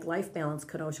done this like Life Balance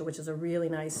Kenosha, which is a really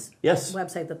nice Yes.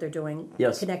 website that they're doing,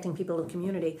 Yes. connecting people to the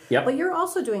community. Yep. But you're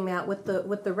also doing that with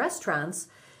the restaurants,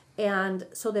 and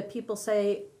so that people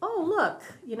say, oh look,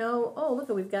 look,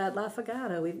 we've got La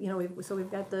Fagata,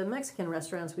 we've got the Mexican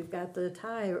restaurants, we've got the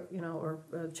Thai, or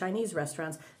Chinese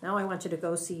restaurants. Now I want you to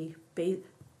go see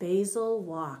Basil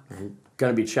Walk.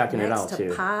 Going to be checking it out Next too.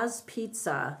 to Paz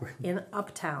Pizza in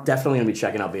Uptown. Definitely going to be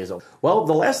checking out Basil. Well,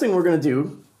 the last thing we're going to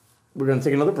do, we're going to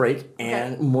take another break,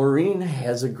 and Maureen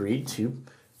has agreed to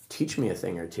teach me a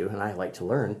thing or two, and I like to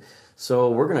learn.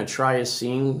 So we're going to try a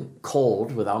scene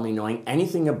cold without me knowing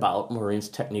anything about Maureen's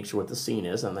techniques or what the scene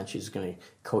is, and then she's going to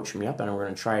coach me up, and we're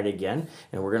going to try it again,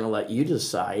 and we're going to let you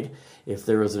decide if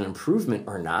there is an improvement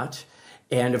or not.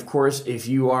 And of course, if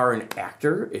you are an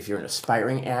actor, if you're an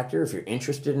aspiring actor, if you're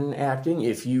interested in acting,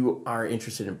 if you are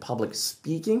interested in public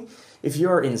speaking, if you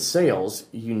are in sales,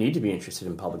 you need to be interested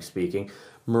in public speaking.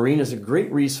 Maureen is a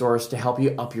great resource to help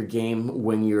you up your game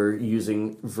when you're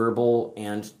using verbal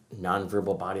and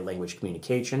nonverbal body language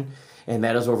communication. And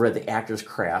that is over at the Actors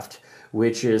Craft,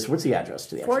 which is, what's the address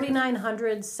to the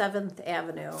 4900 7th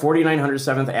Avenue. 4900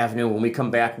 7th Avenue. When we come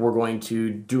back, we're going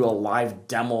to do a live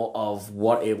demo of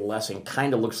what a lesson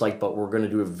kind of looks like, but we're going to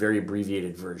do a very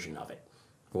abbreviated version of it.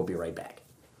 We'll be right back.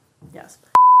 Yes.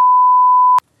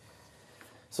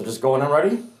 So just going on,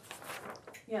 ready?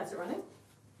 Yeah, is it running?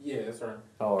 Yeah, that's right.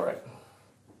 All right.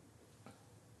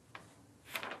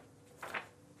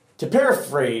 To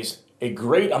paraphrase a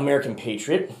great American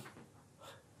patriot,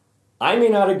 I may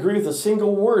not agree with a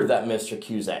single word that Mr.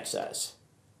 Cusack says,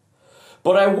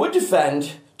 but I would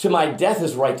defend to my death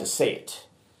his right to say it.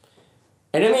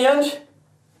 And in the end,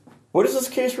 what is this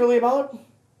case really about?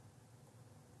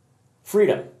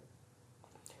 Freedom.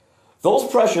 Those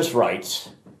precious rights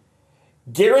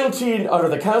guaranteed under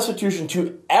the Constitution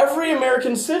to every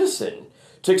American citizen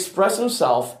to express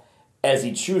himself as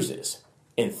he chooses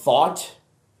in thought,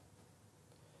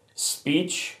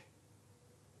 speech,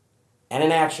 and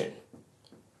in action.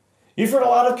 You've heard a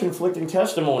lot of conflicting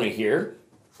testimony here.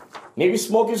 Maybe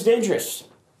smoke is dangerous.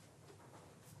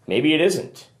 Maybe it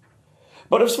isn't.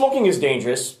 But if smoking is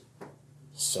dangerous,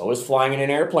 so is flying in an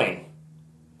airplane.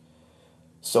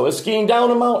 So is skiing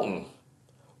down a mountain,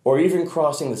 or even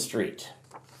crossing the street.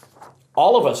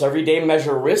 All of us every day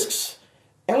measure risks,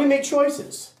 and we make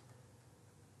choices.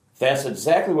 That's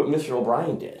exactly what Mr.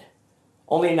 O'Brien did.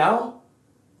 Only now,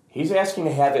 he's asking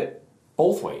to have it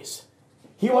both ways.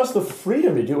 He wants the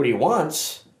freedom to do what he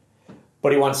wants,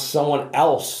 but he wants someone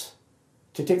else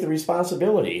to take the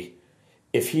responsibility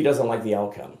if he doesn't like the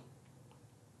outcome.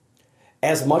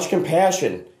 As much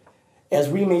compassion as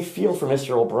we may feel for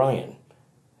Mr. O'Brien,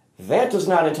 that does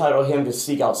not entitle him to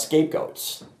seek out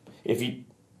scapegoats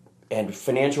and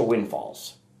financial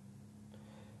windfalls.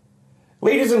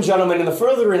 Ladies and gentlemen, in the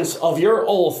furtherance of your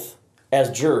oath as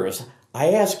jurors,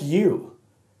 I ask you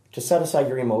to set aside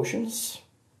your emotions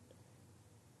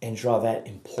and draw that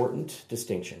important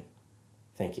distinction.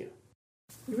 Thank you.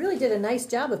 You really did a nice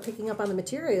job of picking up on the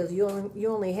materials. You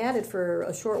only had it for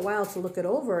a short while to look it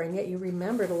over, and yet you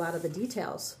remembered a lot of the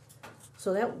details.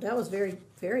 So that was very,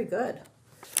 very good.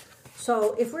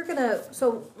 So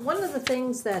one of the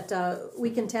things that we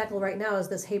can tackle right now is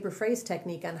this Haber phrase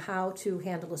technique on how to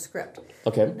handle a script.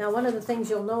 Okay. Now, one of the things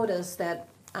you'll notice that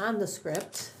on the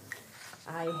script,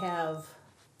 I have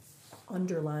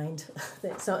underlined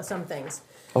some things.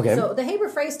 Okay. So the Haber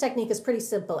phrase technique is pretty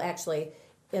simple, actually.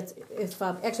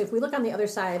 If we look on the other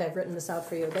side, I've written this out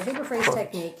for you. The Haber phrase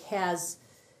technique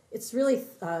it's really,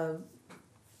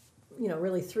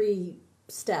 really 3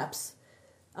 steps.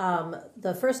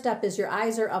 The first step is your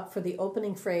eyes are up for the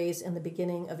opening phrase in the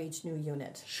beginning of each new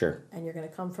unit. Sure. And you're going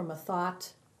to come from a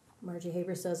thought. Margie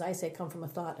Haber says, I say come from a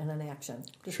thought and an action.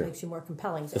 Just Sure. makes you more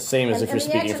compelling. The same as if you're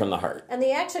speaking action, from the heart. And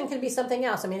the action can be something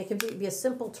else. I mean, it can be a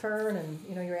simple turn, and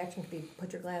your action can be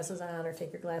put your glasses on or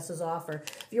take your glasses off. Or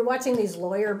if you're watching these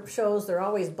lawyer shows, they're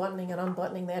always buttoning and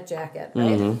unbuttoning that jacket,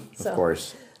 right? Mm-hmm. Of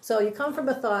course. So you come from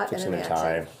a thought and an action.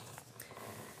 Tie.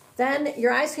 Then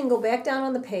your eyes can go back down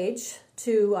on the page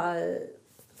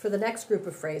for the next group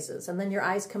of phrases, and then your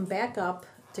eyes come back up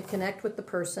to connect with the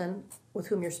person with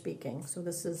whom you're speaking. So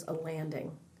this is a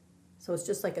landing. So it's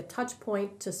just like a touch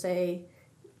point to say,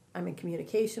 I'm in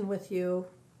communication with you.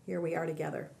 Here we are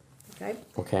together. Okay?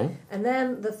 Okay. And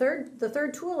then the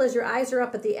third tool is your eyes are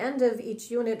up at the end of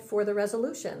each unit for the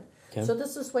resolution. Okay. So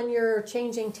this is when you're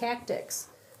changing tactics.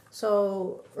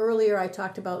 So earlier I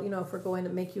talked about, if we're going to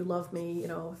make you love me,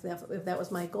 if that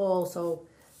was my goal. So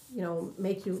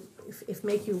make you if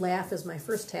make you laugh is my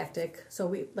first tactic.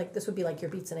 So this would be like your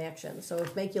beats in action. So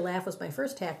if make you laugh was my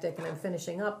first tactic, and I'm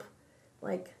finishing up,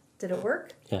 like, did it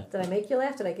work? Yeah. Did I make you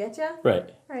laugh? Did I get you? Right.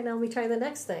 All right, now let me try the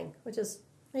next thing, which is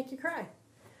make you cry.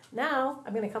 Now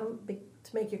I'm going to come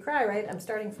to make you cry. Right. I'm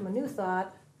starting from a new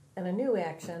thought and a new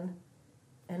action,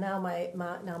 and now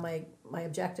my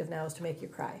objective now is to make you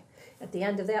cry. At the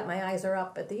end of that, my eyes are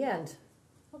up at the end.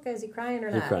 Okay, is he crying or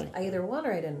You're not? crying. I either won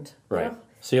or I didn't. Right. You know?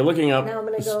 So you're looking up, Now I'm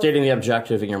gonna go- stating the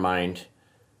objective in your mind,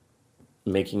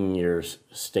 making your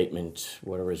statement,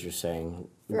 whatever it is you're saying,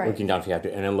 Right. looking down if you have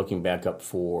to, and then looking back up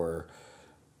for.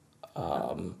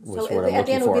 What's the word I'm at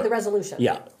the looking end will for? be the resolution.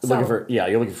 Yeah, So,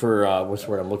 you're looking for what's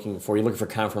the word I'm looking for? You're looking for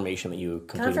confirmation that you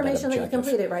completed confirmation that that you objective.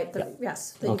 completed, right? Yeah.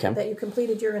 Yes, Okay. that you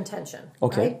completed your intention.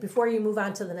 Okay. Right? Before you move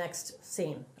on to the next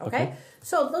scene. Okay? Okay.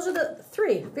 So those are the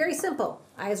three. Very simple.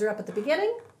 Eyes are up at the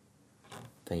beginning.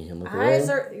 Then you can look Eyes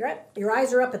away. are your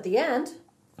eyes are up at the end.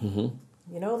 Mm-hmm.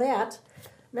 You know that.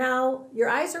 Now your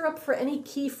eyes are up for any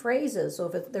key phrases. So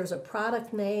if there's a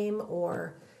product name,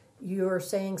 or you're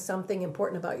saying something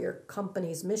important about your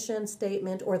company's mission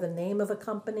statement, or the name of a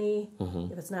company,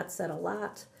 if it's not said a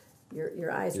lot,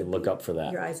 your eyes You would look be, up for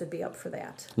that. Your eyes would be up for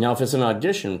that. Now, if it's an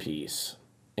audition piece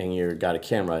and you've got a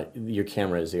camera, your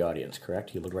camera is the audience,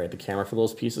 correct? You look right at the camera for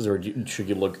those pieces, or should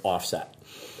you look offset?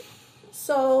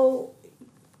 So,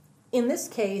 in this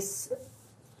case,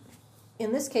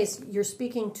 you're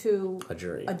speaking to A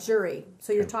jury.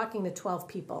 So you're talking to 12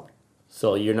 people.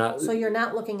 So you're not. So you're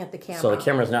not looking at the camera. So the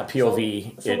camera's not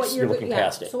POV. So what you're looking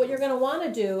past it. So what you're going to want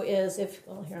to do is here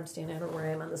I'm standing. I don't know where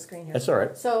I am on the screen here. That's all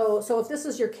right. So if this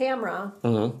is your camera,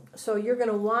 so you're going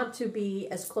to want to be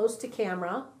as close to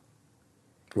camera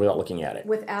Without looking at it.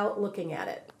 without looking at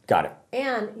it. Got it.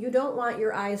 And you don't want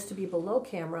your eyes to be below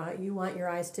camera. You want your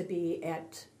eyes to be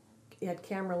at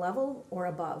camera level or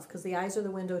above, because the eyes are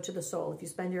the window to the soul. If you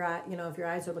spend your eye, if your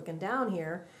eyes are looking down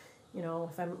here,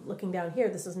 if I'm looking down here,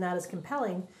 this is not as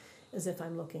compelling as if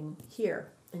I'm looking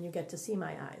here and you get to see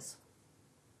my eyes,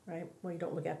 right? Well, you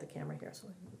don't look at the camera here, so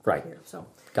Right. Here, so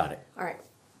Got it. all right.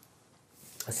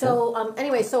 So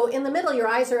anyway, so in the middle, your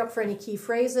eyes are up for any key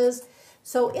phrases.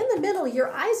 So in the middle,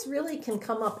 your eyes really can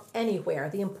come up anywhere.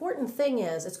 The important thing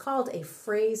is, it's called a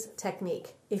phrase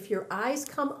technique. If your eyes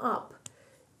come up,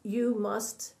 you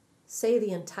must say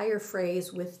the entire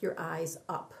phrase with your eyes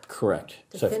up. Correct.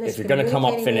 To So finish if you're going to come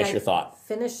up, communicating finish your thought.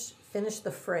 Finish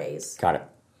the phrase. Got it.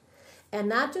 And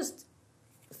not just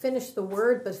finish the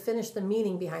word, but finish the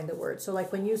meaning behind the word. So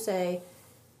like when you say,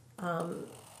 and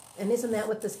isn't that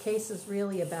what this case is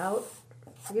really about?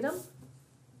 Freedom?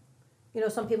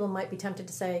 Some people might be tempted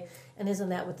to say, and isn't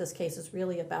that what this case is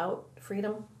really about?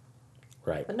 Freedom?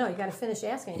 Right. But no, you got to finish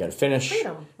asking. You got to finish.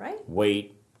 Freedom, right?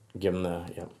 Wait. Give them the.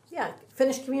 Yeah. Yeah,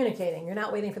 finish communicating. You're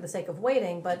not waiting for the sake of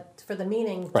waiting, but for the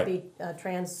meaning to Right. be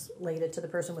translated to the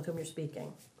person with whom you're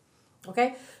speaking.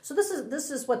 Okay, so this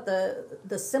is what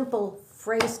the simple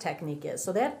phrase technique is.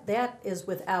 So that is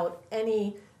without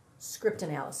any script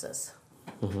analysis.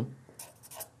 Mm-hmm.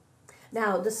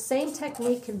 Now, the same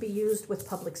technique can be used with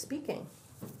public speaking.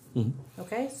 Mm-hmm.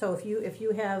 Okay, so if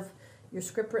you have your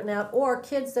script written out, or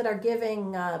kids that are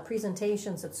giving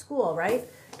presentations at school, right?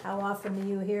 How often do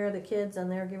you hear the kids and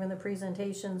they're giving the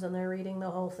presentations and they're reading the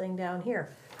whole thing down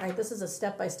here? All right, this is a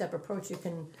step-by-step approach you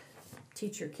can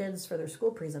teach your kids for their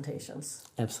school presentations.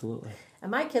 Absolutely.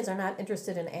 And my kids are not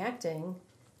interested in acting,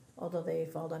 although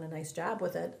they've all done a nice job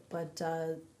with it, but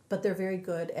they're very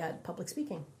good at public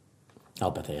speaking.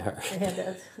 I'll bet they are. They had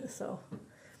that, so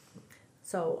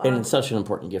and it's such an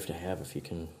important gift to have if you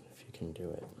can do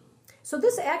it. So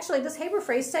this Haber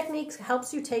phrase technique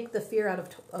helps you take the fear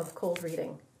out of cold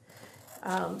reading.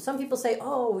 Some people say,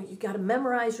 "Oh, you got to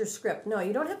memorize your script." No,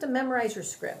 you don't have to memorize your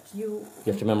script. You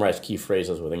have to memorize key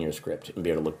phrases within your script and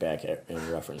be able to look back at and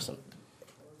reference them.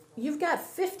 You've got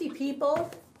 50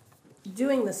 people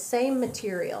doing the same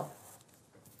material,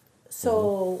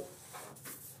 so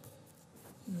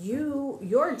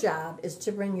your job is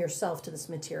to bring yourself to this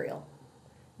material.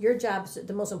 Your job,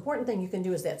 the most important thing you can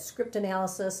do is that script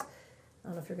analysis. I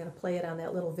don't know if you're going to play it on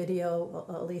that little video.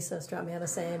 Lisa Stratman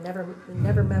is saying,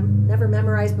 never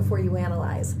memorize before you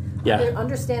analyze. Yeah.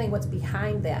 Understanding what's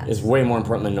behind that is way more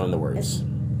important than knowing the words.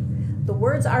 The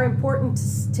words are important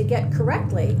to get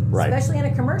correctly, right. Especially in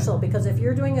a commercial, because if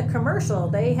you're doing a commercial,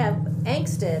 they have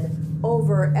angsted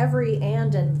over every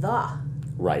and the.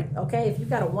 Right. Okay, if you've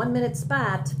got a 1 minute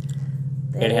spot,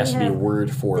 it has to be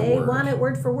word for word. They want it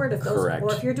word for word. Correct.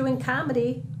 Or if you're doing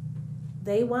comedy,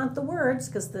 they want the words,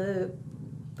 because the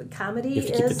comedy you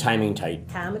have to keep the timing tight.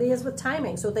 Comedy is with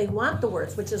timing, so they want the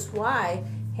words, which is why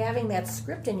having that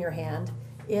script in your hand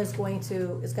is going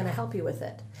to help you with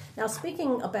it. Now,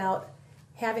 speaking about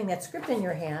having that script in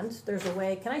your hand, there's a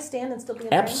way. Can I stand and still be in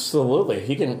frame? Absolutely.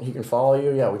 He can follow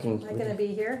you. Yeah, we can. Am I going to be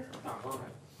here?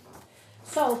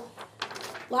 So,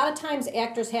 a lot of times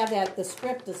actors have that. The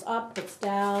script is up, it's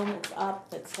down, it's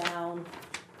up, it's down,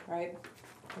 right?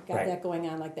 I've got that going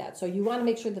on like that. So you want to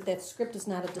make sure that that script is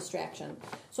not a distraction.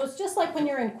 So it's just like when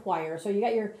you're in choir. So you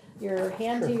got your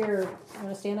hand to your, you want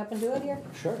to stand up and do it here?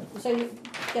 Sure. So you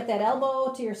get that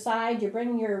elbow to your side. You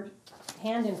bring your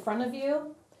hand in front of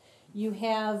you. You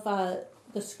have,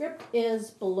 the script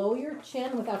is below your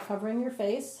chin without covering your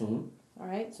face. Mm-hmm. All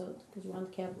right, so because you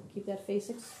want to keep that face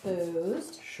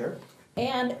exposed. Sure.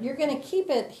 And you're going to keep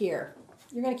it here.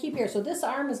 You're going to keep here. So this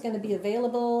arm is going to be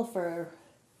available for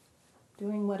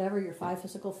doing whatever, your 5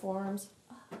 physical forms,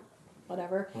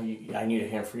 whatever. Well, I need a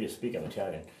hand for you to speak. I'm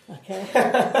Italian. Okay.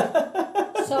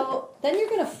 So then you're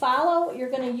going to follow,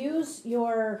 you're going to use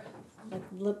your,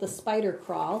 let the spider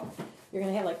crawl. You're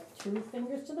going to have like 2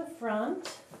 fingers to the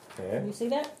front. Okay. Can you see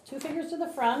that? 2 fingers to the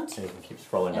front. And you can keep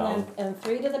scrolling down. And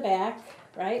 3 to the back,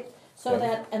 right? So Okay.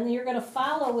 that, and you're going to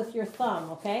follow with your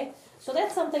thumb, okay? So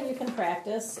that's something you can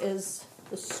practice is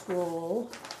the scroll.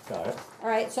 Got it. All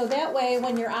right, so that way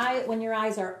when your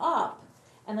eyes are up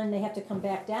and then they have to come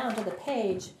back down to the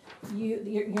page,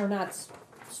 you're not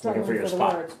struggling for the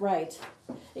spot. words. Right.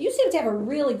 You seem to have a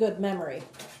really good memory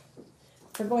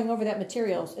for going over that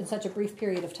material in such a brief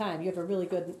period of time. You have a really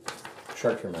good...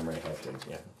 Short-term memory, actually,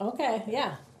 yeah. Okay,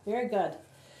 yeah, very good.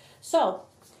 So,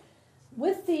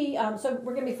 with the, so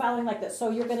we're going to be following like this. So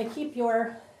you're going to keep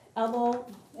your elbow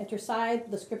at your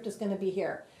side. The script is going to be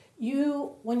here.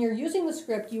 When you're using the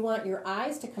script, you want your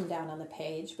eyes to come down on the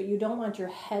page, but you don't want your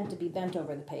head to be bent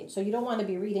over the page. So you don't want to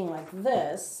be reading like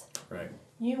this. Right.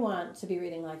 You want to be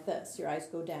reading like this. Your eyes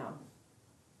go down.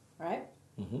 Right?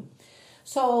 Mm-hmm.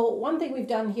 So one thing we've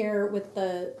done here with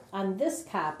on this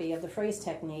copy of the phrase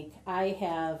technique, I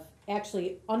have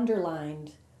actually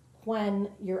underlined when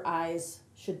your eyes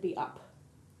should be up.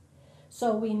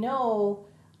 So we know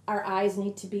our eyes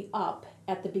need to be up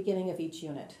at the beginning of each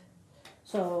unit.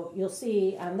 So you'll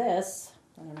see on this,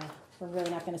 I don't know, we're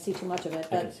really not going to see too much of it,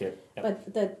 I can see it. Yep.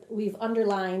 but that we've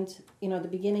underlined, the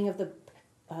beginning of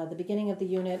the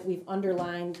unit. We've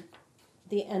underlined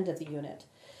the end of the unit.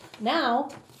 Now,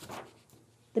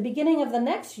 the beginning of the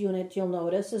next unit, you'll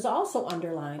notice, is also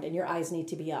underlined, and your eyes need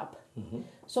to be up. Mm-hmm.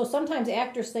 So sometimes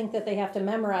actors think that they have to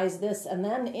memorize this and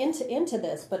then into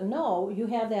this, but no, you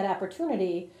have that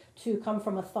opportunity to come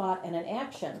from a thought and an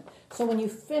action. So when you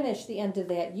finish the end of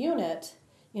that unit,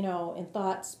 in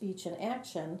thought, speech, and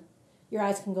action, your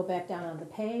eyes can go back down on the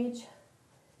page,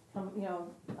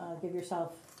 give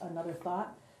yourself another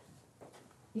thought.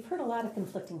 You've heard a lot of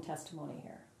conflicting testimony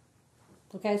here.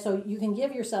 Okay, so you can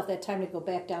give yourself that time to go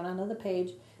back down onto the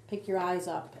page, pick your eyes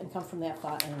up, and come from that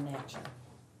thought and an action.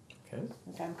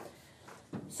 Okay.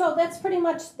 So that's pretty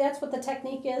much, that's what the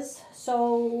technique is.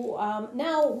 So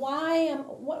now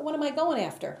what am I going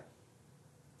after?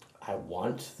 I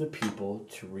want the people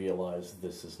to realize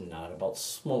this is not about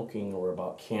smoking or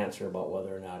about cancer, about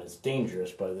whether or not it's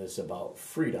dangerous, but it is about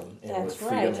freedom. And That's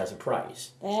freedom right. has a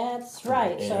price. That's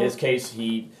right. In his case,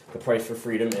 the price for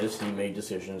freedom is he made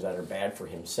decisions that are bad for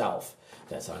himself.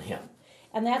 That's on him.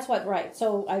 And that's what, right.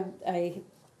 So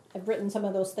I've written some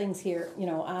of those things here,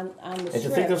 on the script. And to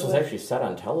think this was actually set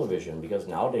on television, because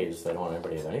nowadays they don't want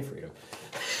anybody to have any freedom.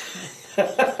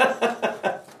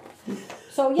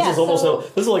 So yeah,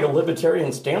 this is like a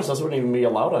libertarian stance. This wouldn't even be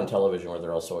allowed on television where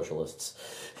they're all socialists.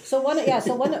 So one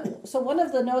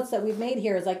of the notes that we've made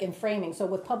here is like in framing. So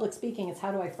with public speaking, it's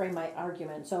how do I frame my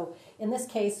argument. So in this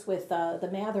case with the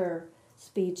Mather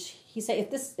speech, he said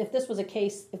if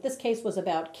this case was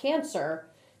about cancer,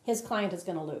 his client is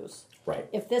going to lose. Right.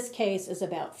 If this case is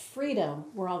about freedom,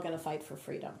 we're all going to fight for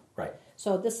freedom. Right.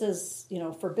 So this is,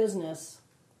 for business,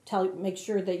 make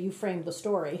sure that you frame the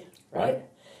story, right?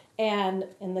 And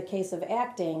in the case of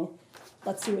acting,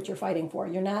 let's see what you're fighting for.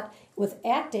 You're not, with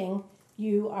acting,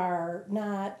 you are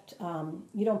not,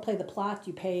 you don't play the plot,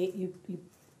 you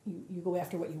go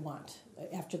after what you want,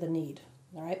 after the need,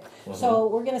 all right? Mm-hmm. So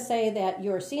we're going to say that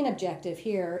your scene objective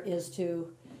here is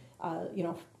to,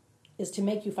 is to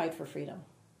make you fight for freedom.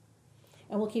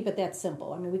 And we'll keep it that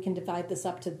simple. I mean, we can divide this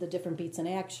up to the different beats and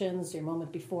actions, your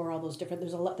moment before, all those different,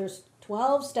 there's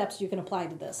 12 steps you can apply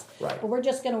to this. Right. But we're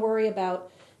just going to worry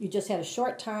about, you just had a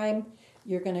short time,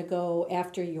 you're going to go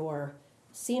after your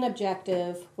scene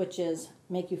objective, which is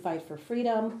make you fight for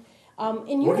freedom. What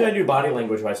can I do body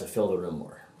language-wise to fill the room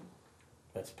more?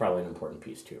 That's probably an important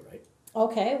piece too, right?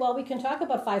 Okay, well, we can talk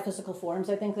about 5 physical forms.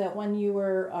 I think that when we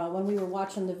were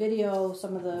watching the video,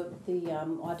 some of the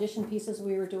audition pieces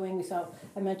we were doing,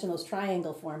 I mentioned those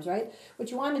triangle forms, right? What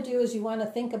you want to do is you want to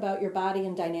think about your body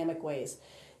in dynamic ways.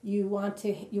 You want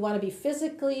to be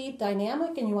physically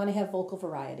dynamic, and you want to have vocal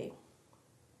variety.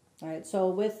 All right. So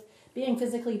with being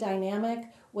physically dynamic,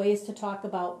 ways to talk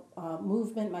about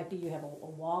movement might be you have a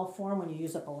wall form when you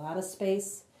use up a lot of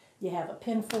space. You have a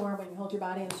pin form when you hold your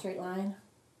body in a straight line.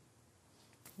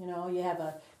 You know, you have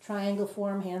a triangle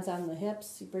form, hands on the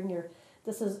hips. You bring you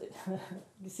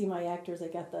see my actors, I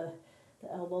got the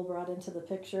elbow brought into the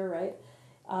picture, right?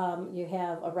 You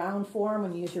have a round form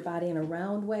when you use your body in a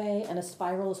round way, and a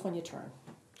spiral is when you turn.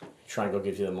 Triangle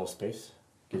gives you the most space,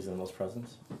 gives you the most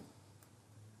presence.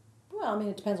 Well, I mean,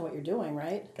 it depends on what you're doing,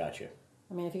 right? Gotcha.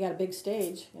 I mean, if you got a big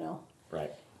stage, you know.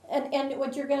 Right. And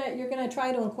what you're gonna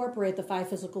try to incorporate the 5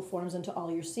 physical forms into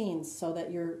all your scenes so that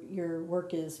your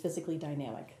work is physically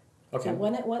dynamic. Okay.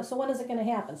 So when is it going to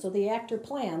happen? So the actor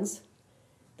plans,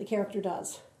 the character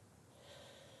does.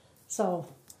 So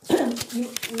you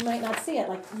might not see it.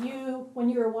 Like when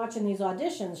you were watching these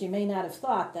auditions, you may not have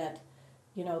thought that,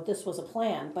 you know, this was a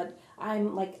plan. But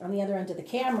I'm like on the other end of the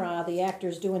camera, the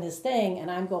actor's doing his thing, and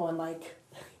I'm going like,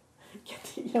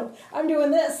 you know, I'm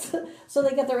doing this. So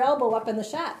they get their elbow up in the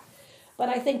shot. But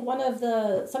I think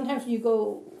sometimes when you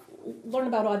go learn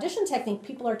about audition technique,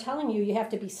 people are telling you have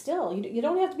to be still. You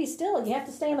don't have to be still. You have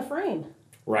to stay in the frame.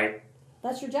 Right.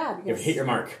 That's your job. You have to hit your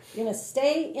mark. You're going to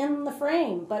stay in the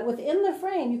frame. But within the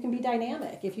frame, you can be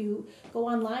dynamic. If you go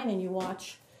online and you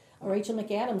watch Rachel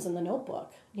McAdams in The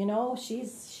Notebook, you know, she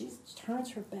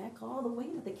turns her back all the way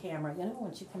to the camera, you know,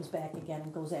 when she comes back again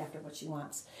and goes after what she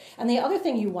wants. And the other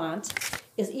thing you want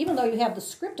is, even though you have the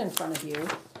script in front of you,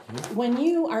 when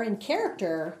you are in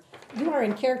character,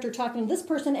 talking to this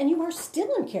person, and you are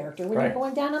still in character when you're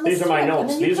going down on the These script. are my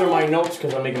notes. These are my notes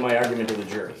because I'm making my argument to the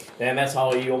jury. And that's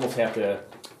how you almost have to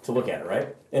look at it,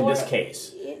 right? In this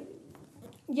case.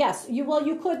 Yes, you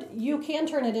can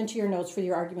turn it into your notes for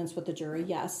your arguments with the jury,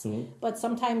 yes. Mm-hmm. But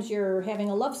sometimes you're having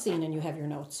a love scene and you have your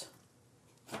notes,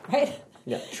 right?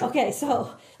 Yeah, sure. Okay,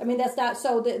 so, I mean, that's not,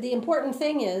 so the important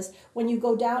thing is when you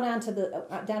go down onto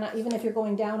even if you're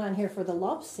going down on here for the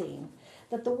love scene,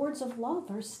 that the words of love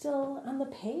are still on the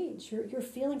page. Your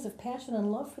feelings of passion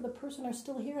and love for the person are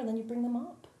still here, and then you bring them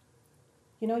up.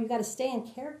 You know, you got to stay in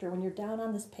character when you're down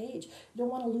on this page. You don't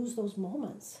want to lose those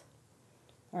moments.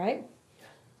 All right?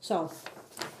 So,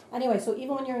 anyway, so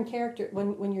even when you're in character,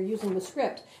 when you're using the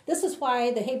script, this is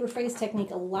why the Haber phrase technique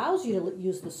allows you to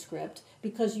use the script,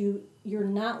 because you're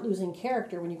not losing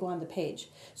character when you go on the page.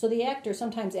 So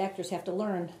sometimes actors have to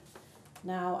learn,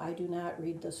 now I do not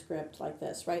read the script like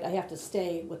this, right? I have to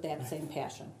stay with that same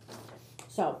passion.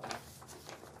 So,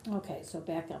 okay, so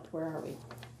back up, where are we?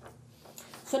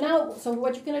 So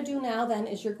what you're going to do now then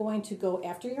is you're going to go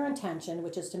after your intention,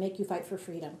 which is to make you fight for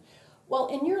freedom. Well,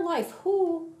 in your life,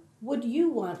 who would you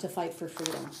want to fight for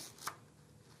freedom?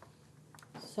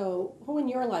 So, who in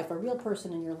your life, a real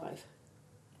person in your life?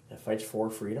 That fights for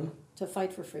freedom? To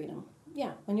fight for freedom.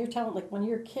 Yeah, when you're telling, like when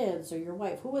your kids or your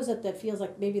wife, who is it that feels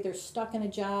like maybe they're stuck in a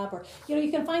job, or, you know,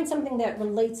 you can find something that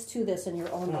relates to this in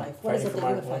your own life. What is it that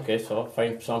you would fight? Okay, so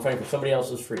I'm fighting for somebody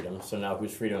else's freedom. So now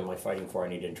whose freedom am I fighting for? I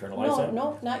need to internalize that?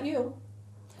 No, not you.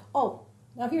 Oh,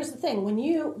 now here's the thing. When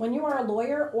you are a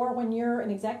lawyer or when you're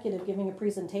an executive giving a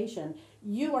presentation,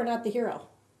 you are not the hero.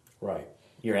 Right.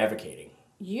 You're advocating.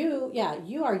 You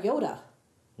are Yoda.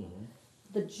 Mm-hmm.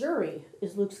 The jury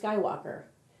is Luke Skywalker.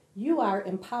 You are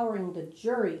empowering the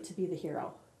jury to be the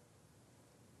hero.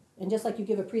 And just like you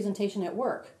give a presentation at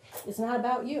work, it's not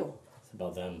about you. It's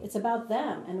about them. It's about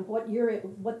them and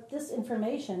what this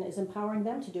information is empowering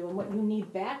them to do and what you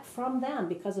need back from them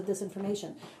because of this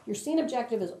information. Your scene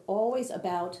objective is always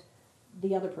about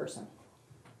the other person.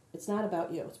 It's not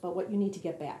about you. It's about what you need to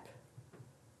get back.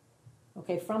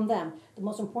 Okay, from them. The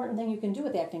most important thing you can do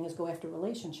with acting is go after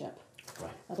relationship.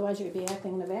 Right. Otherwise you're going to be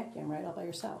acting in a vacuum, right, all by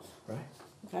yourself. Right.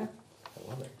 Okay? I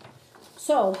love it.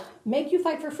 So, make you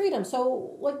fight for freedom. So,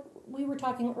 what we were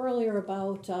talking earlier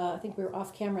about, I think we were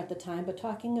off camera at the time, but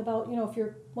talking about, you know,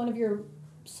 if one of your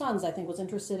sons, I think, was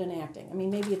interested in acting. I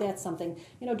mean, maybe that's something,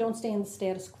 you know, don't stay in the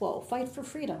status quo. Fight for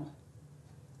freedom.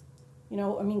 You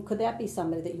know, I mean, could that be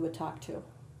somebody that you would talk to? All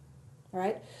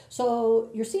right? So,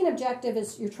 your scene objective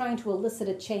is you're trying to elicit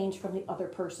a change from the other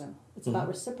person. It's about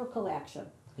reciprocal action.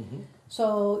 Mm-hmm.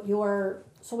 So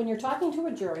when you're talking to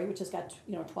a jury, which has got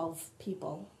 12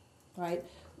 people, right?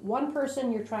 One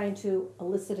person you're trying to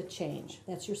elicit a change.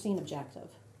 That's your scene objective.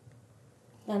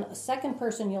 Then a second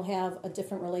person you'll have a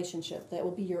different relationship. That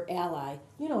will be your ally.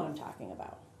 You know what I'm talking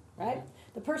about, right?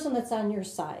 The person that's on your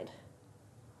side.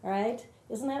 All right?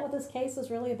 Isn't that what this case is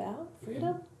really about?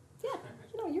 Freedom? Yeah.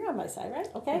 You're on my side, right?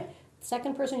 Okay.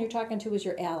 Second person you're talking to is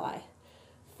your ally.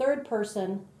 Third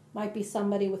person might be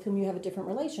somebody with whom you have a different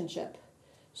relationship.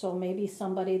 So maybe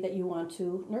somebody that you want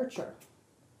to nurture.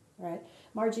 Right?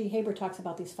 Margie Haber talks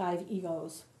about these 5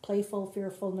 egos: playful,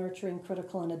 fearful, nurturing,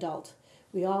 critical, and adult.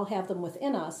 We all have them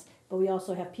within us, but we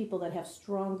also have people that have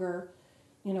stronger,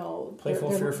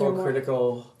 playful, fearful,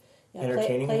 critical,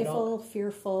 entertaining, playful, adult?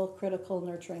 Fearful, critical,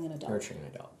 nurturing, and adult. Nurturing,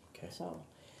 and adult. Okay. So,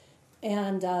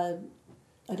 and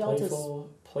adult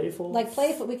playful. Like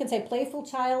playful, we can say playful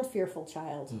child, fearful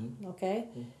child. Okay.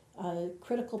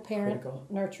 Critical parent,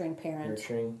 nurturing parent,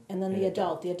 and then the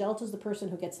adult. The adult is the person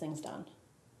who gets things done.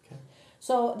 Okay.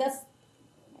 So that's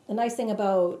the nice thing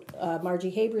about Margie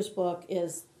Haber's book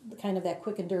is kind of that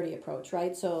quick and dirty approach,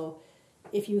 right? So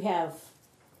if you have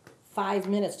 5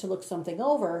 minutes to look something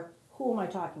over, who am I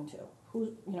talking to?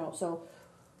 So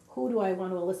who do I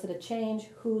want to elicit a change?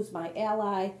 Who's my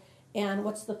ally? And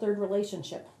what's the third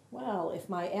relationship? Well, if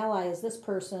my ally is this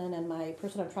person and my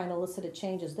person I'm trying to elicit a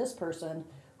change is this person,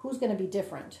 who's going to be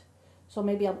different? So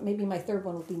maybe my third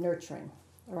one would be nurturing,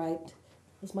 all right?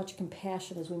 As much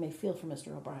compassion as we may feel for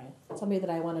Mr. O'Brien. Somebody that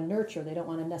I want to nurture, they don't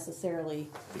want to necessarily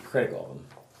be critical of them.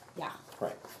 Yeah.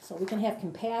 Right. So we can have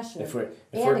compassion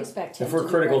and expect him if we're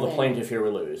critical, the plaintiff here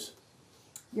will lose.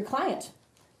 Your client.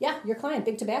 Yeah, your client,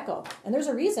 Big Tobacco. And there's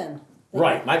a reason.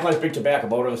 Right. My client's Big Tobacco,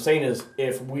 but what I'm saying is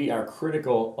if we are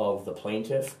critical of the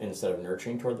plaintiff instead of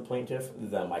nurturing toward the plaintiff,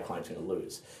 then my client's going to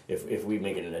lose. If we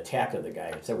make it an attack of the guy,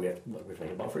 instead we're making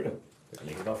it about freedom.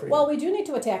 Well, we do need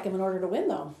to attack him in order to win,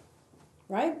 though.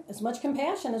 Right? As much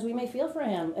compassion as we may feel for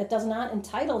him, it does not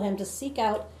entitle him to seek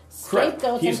out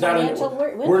scapegoats and financial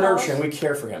windfalls. We're nurturing, we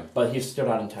care for him, but he's still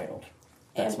not entitled.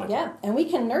 That's my point. Yeah, and we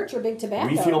can nurture Big Tobacco.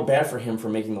 We feel bad for him for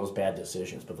making those bad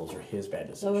decisions, but those are his bad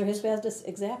decisions. Those are his bad decisions,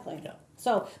 exactly. Yeah.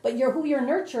 So, but who you're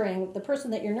nurturing, the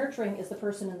person that you're nurturing is the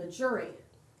person in the jury.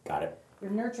 Got it.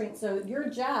 You're nurturing, so your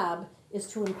job is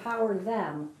to empower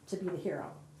them to be the hero.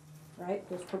 Right?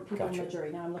 There's people in the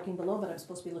jury. Now I'm looking below, but I'm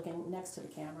supposed to be looking next to the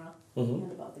camera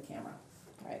and above the camera.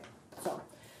 Right?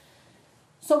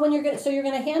 So when you're going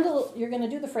to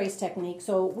do the phrase technique.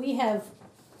 So we have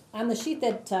on the sheet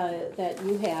that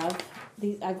you have,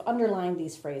 I've underlined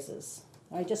these phrases,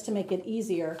 right, just to make it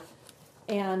easier.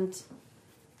 And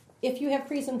if you have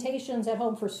presentations at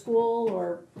home for school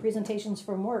or presentations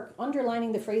from work,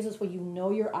 underlining the phrases where you know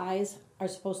your eyes are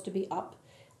supposed to be up,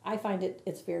 I find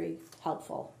it's very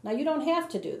helpful. Now, you don't have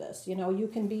to do this. You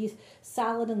can be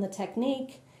solid in the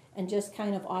technique and just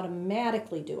kind of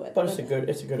automatically do it. But it's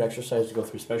a good exercise to go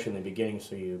through, especially in the beginning,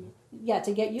 so you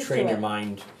to get used to it. Train your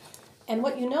mind. And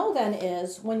what you know then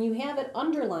is when you have it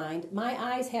underlined, my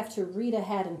eyes have to read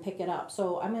ahead and pick it up.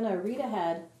 So I'm going to read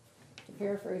ahead, to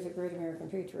paraphrase a great American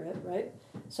patriot, right?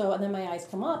 So, and then my eyes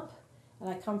come up, and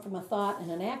I come from a thought and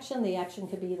an action. The action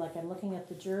could be like I'm looking at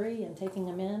the jury and taking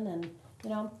them in and,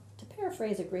 to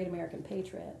paraphrase a great American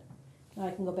patriot. Now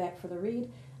I can go back for the read.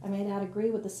 I may not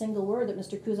agree with the single word that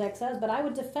Mr. Cusack says, but I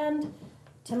would defend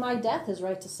to my death his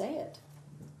right to say it.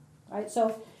 Right?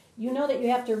 So you know that you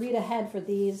have to read ahead for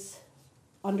these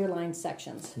underlined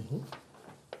sections. Mm-hmm.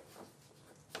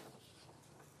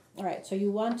 All right, so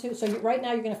right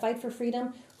now you're going to fight for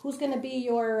freedom. Who's going to be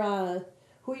who are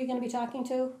you going to be talking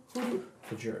to?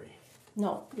 The jury.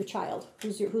 No, your child.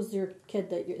 Who's your kid?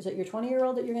 Is it your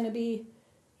 20-year-old that you're going to be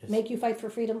make you fight for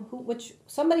freedom?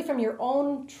 Somebody from your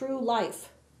own true life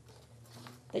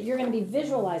that you're going to be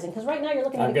visualizing? Because right now you're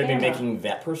looking at the camera. I'm going to be making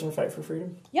that person fight for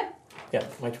freedom? Yep. Yeah,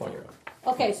 my 20-year-old.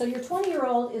 Okay, so your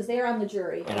 20-year-old is there on the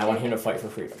jury. And I want him to fight for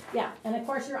freedom. Yeah, and of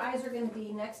course your eyes are going to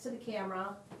be next to the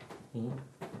camera,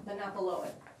 but not below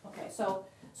it. Okay, so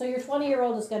your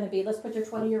 20-year-old is going to be, let's put your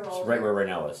 20-year-old... It's right where right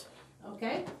now is.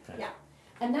 Okay, yeah.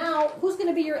 And now, who's going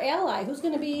to be your ally? Who's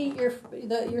going to be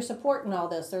your support in all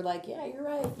this? They're like, yeah, you're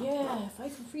right. Yeah,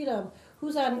 fight for freedom.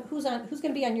 Who's going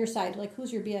to be on your side? Like,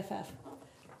 who's your BFF?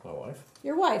 My wife.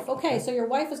 Your wife. Okay, so your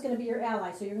wife is going to be your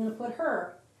ally. So you're going to put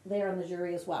her there on the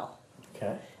jury as well.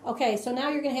 Okay. Okay, so now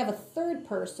you're going to have a third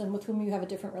person with whom you have a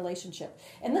different relationship.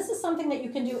 And this is something that you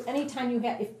can do anytime you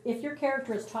have, if your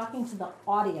character is talking to the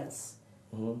audience,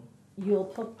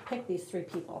 you'll pick these three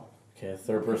people. Okay,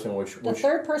 third person, The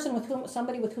third person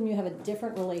somebody with whom you have a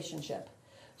different relationship.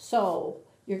 So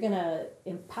you're going to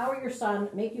empower your son,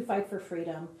 make you fight for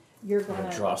freedom. You're going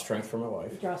to draw strength from my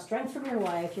wife. Draw strength from your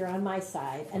wife. You're on my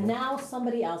side. And now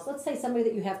somebody else. Let's say somebody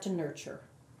that you have to nurture.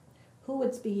 Who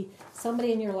would be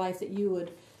somebody in your life that you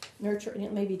would nurture?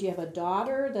 Maybe do you have a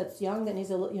daughter that's young that needs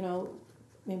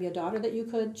maybe a daughter that you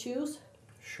could choose?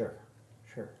 Sure.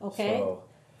 Okay.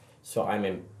 So I'm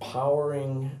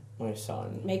empowering my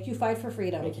son. Make you fight for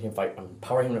freedom. Making him fight. I'm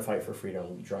empowering him to fight for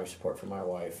freedom, drawing support from my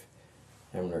wife,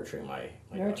 and I'm nurturing my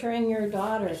Nurturing daughter. your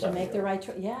daughter to make the right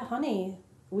choice. Yeah, honey,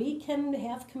 we can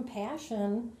have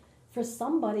compassion for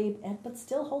somebody, but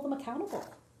still hold them accountable.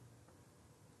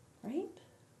 Right?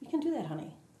 You can do that,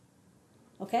 honey.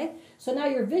 Okay? So now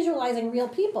you're visualizing real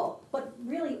people, but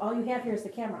really all you have here is the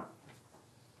camera.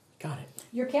 Got it.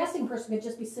 Your casting person could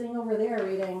just be sitting over there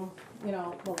reading,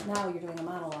 well, now you're doing a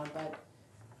monologue, but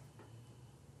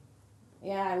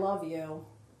yeah, I love you.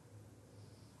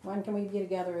 When can we be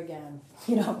together again?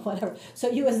 Whatever. So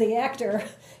you as the actor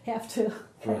have to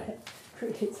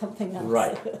create something else.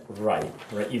 Right.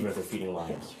 Even if they're feeding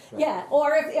lines. Right. Yeah,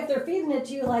 or if they're feeding it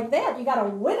to you like that, you got to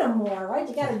win them more, right?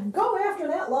 You got to go after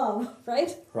that love,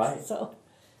 right? Right. So,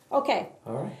 okay.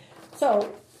 All right.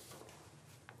 So,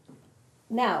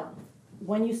 now,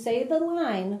 when you say the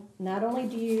line, not only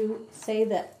do you say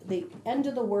the end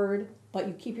of the word, but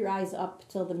you keep your eyes up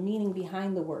till the meaning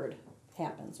behind the word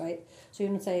happens, right? So you're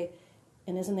going to say,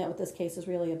 and isn't that what this case is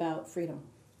really about? Freedom.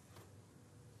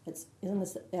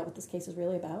 Isn't that what this case is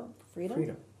really about? Freedom?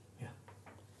 Freedom, yeah.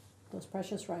 Those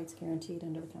precious rights guaranteed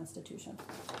under the Constitution.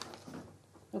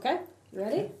 Okay? You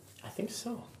ready? I think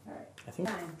so. All right. I think.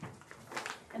 Fine.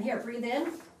 And here, breathe in.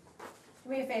 Do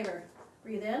me a favor.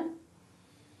 Breathe in.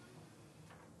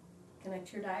 Connect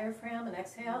to your diaphragm and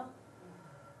exhale.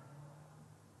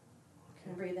 Okay.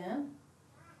 And breathe in.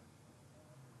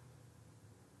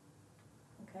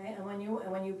 Okay, and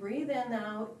when you breathe in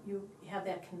now, you have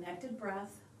that connected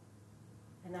breath.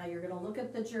 And now you're going to look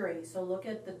at the jury. So look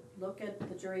at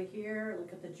the jury here,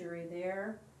 look at the jury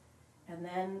there, and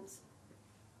then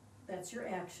that's your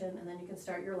action, and then you can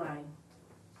start your line.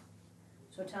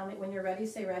 So tell me when you're ready.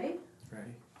 Say ready.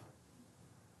 Ready.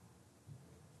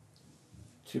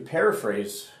 To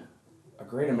paraphrase a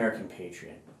great American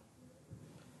patriot,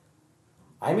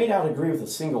 I may not agree with a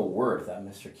single word that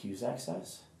Mr. Cusack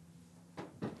says,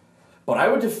 but I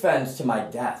would defend to my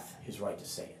death his right to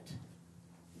say it.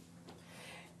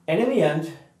 And in the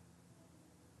end,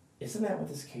 isn't that what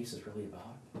this case is really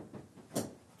about?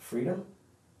 Freedom?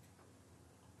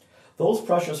 Those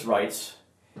precious rights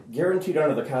guaranteed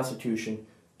under the Constitution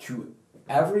to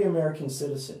every American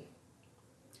citizen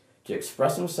to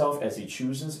express himself as he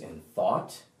chooses in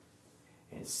thought,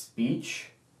 in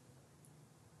speech,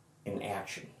 in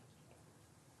action.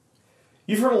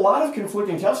 You've heard a lot of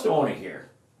conflicting testimony here.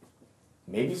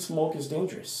 Maybe smoke is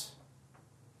dangerous.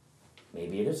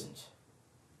 Maybe it isn't.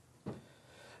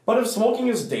 But if smoking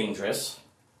is dangerous,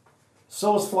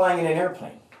 so is flying in an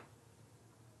airplane,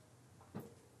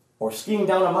 or skiing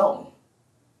down a mountain,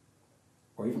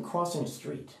 or even crossing a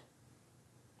street.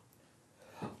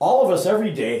 All of us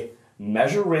every day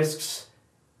measure risks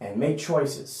and make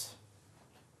choices.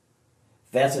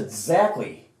 That's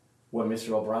exactly what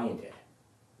Mr. O'Brien did.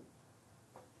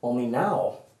 Only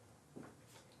now,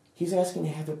 he's asking to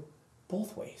have it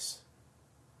both ways.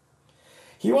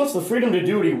 He wants the freedom to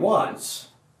do what he wants,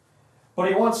 but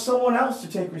he wants someone else to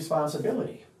take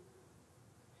responsibility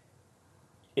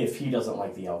if he doesn't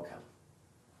like the outcome.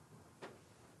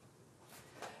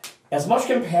 As much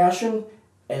compassion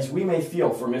as we may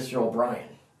feel for Mr. O'Brien,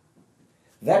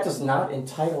 that does not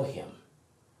entitle him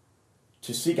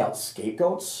to seek out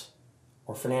scapegoats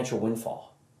or financial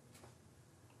windfall.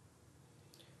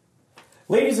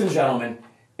 Ladies and gentlemen,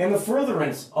 in the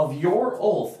furtherance of your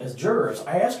oath as jurors,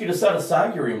 I ask you to set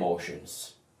aside your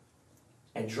emotions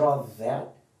and draw that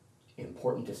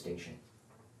important distinction.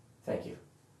 Thank you.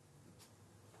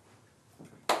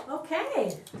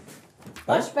 Okay.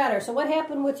 Much better. So what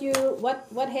happened with you?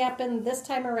 What happened this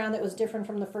time around that was different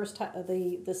from the first time,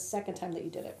 the second time that you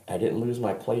did it? I didn't lose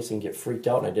my place and get freaked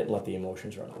out, and I didn't let the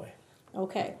emotions run away.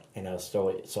 Okay. And I was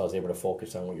able to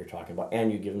focus on what you're talking about,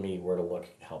 and you giving me where to look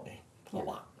helped me a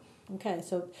lot. Okay,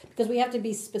 so because we have to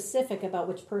be specific about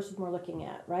which person we're looking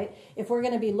at, right? If we're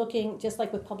going to be looking, just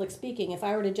like with public speaking, if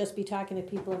I were to just be talking to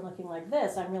people and looking like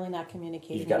this, I'm really not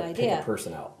communicating an idea. You've got to pick a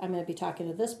person out. I'm going to be talking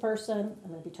to this person,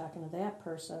 I'm going to be talking to that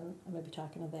person, I'm going to be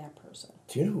talking to that person.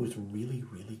 Do you know who was really,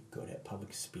 really good at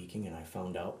public speaking, and I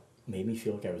found out, made me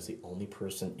feel like I was the only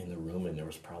person in the room, and there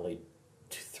was probably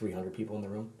 300 people in the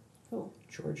room? Who?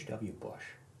 George W. Bush.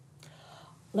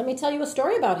 Let me tell you a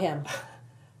story about him.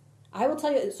 I will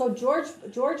tell you. So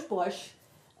George Bush,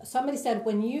 somebody said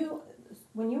when you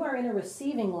are in a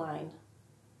receiving line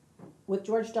with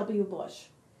George W. Bush,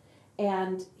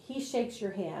 and he shakes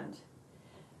your hand.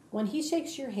 When he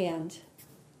shakes your hand,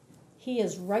 he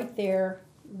is right there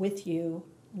with you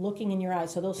looking in your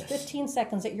eyes. So those 15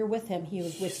 seconds that you're with him, he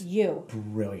was with you.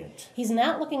 Brilliant. He's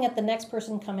not looking at the next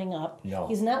person coming up. No.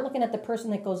 He's not looking at the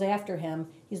person that goes after him.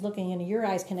 He's looking into your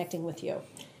eyes, connecting with you.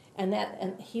 And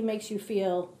he makes you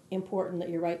feel important, that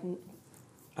you're right.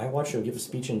 I watched him give a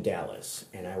speech in Dallas,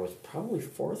 and I was probably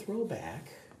 4th row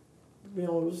back.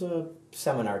 It was a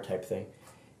seminar type thing.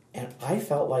 And I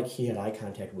felt like he had eye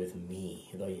contact with me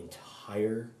the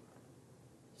entire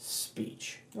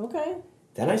speech. Okay.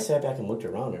 Then I sat back and looked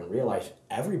around and realized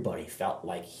everybody felt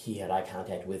like he had eye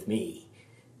contact with me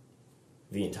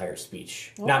the entire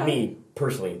speech. Okay. Not me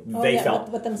personally. They felt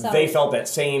with themselves. They felt that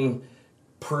same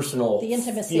personal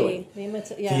feeling. The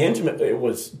intimate. It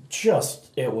was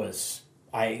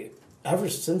ever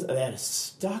since that has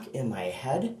stuck in my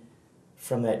head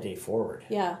from that day forward.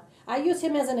 Yeah. I use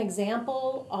him as an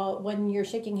example when you're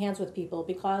shaking hands with people,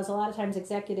 because a lot of times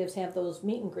executives have those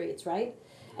meet and greets, right?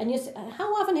 And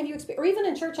how often have you experienced, or even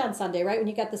in church on Sunday, right, when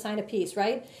you got the sign of peace,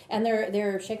 right? And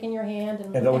they're shaking your hand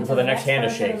and they're looking for the next hand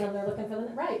to shake. And they're looking for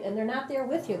and they're not there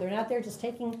with you. They're not there just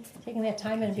taking that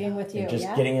time and being with you. And just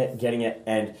getting it,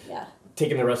 and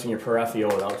taking the rest of your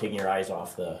peripheral without taking your eyes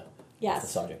off the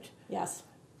subject. Yes.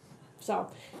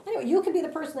 So anyway, you can be the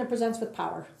person that presents with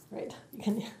power, right? You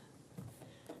can.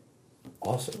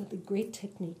 Awesome. With the great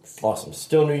techniques. Awesome.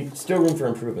 Still room for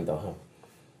improvement, though, huh?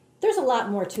 There's a lot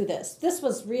more to this. This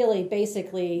was really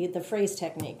basically the phrase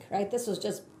technique, right? This was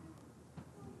just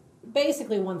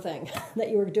basically one thing that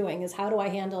you were doing, is how do I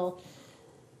handle...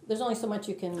 There's only so much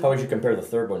you can... How would you compare the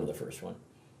third one to the first one?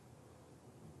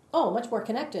 Oh, much more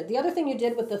connected. The other thing you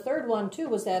did with the third one, too,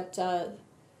 was that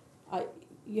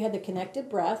you had the connected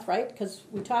breath, right? Because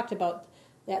we talked about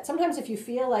that. Sometimes if you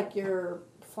feel like you're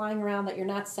flying around, that you're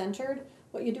not centered,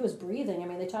 what you do is breathing. I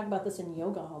mean, they talk about this in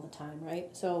yoga all the time, right?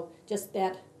 So just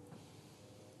that...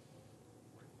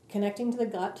 connecting to the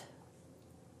gut,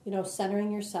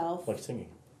 centering yourself. Like singing.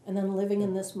 And then living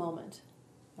in this moment.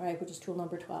 All right, which is tool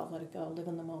number 12, let it go, live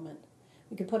in the moment.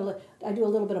 We could I do a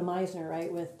little bit of Meisner,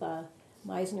 right, with,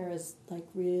 Meisner is like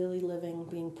really living,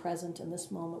 being present in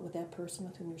this moment with that person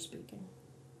with whom you're speaking.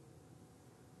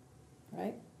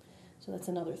 Right? So that's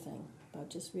another thing, about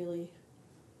just really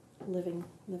living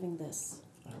this.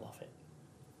 I love it.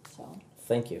 So.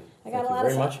 Thank you. I have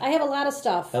a lot of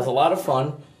stuff. That was a lot of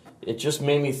fun. It just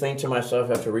made me think to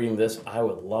myself after reading this, I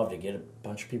would love to get a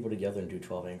bunch of people together and do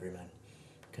 12 Angry Men,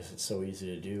 because it's so easy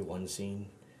to do, one scene.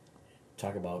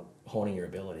 Talk about honing your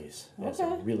abilities. That's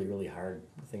a really, really hard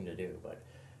thing to do. But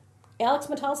Alex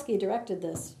Matalski directed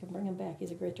this. You can bring him back.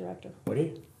 He's a great director. Would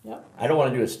he? Yep. I don't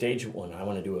want to do a stage one. I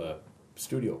want to do a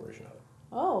studio version of it.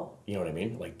 Oh. You know what I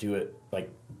mean? Like do it like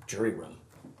jury room.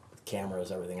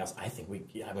 Cameras, everything else. I think we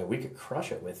could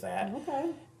crush it with that.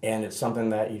 Okay. And it's something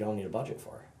that you don't need a budget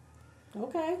for.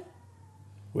 Okay.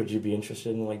 Would you be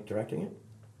interested in directing it?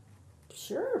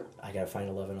 Sure. I gotta find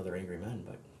 11 other Angry Men,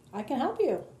 but I can help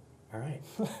you. All right,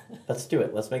 let's do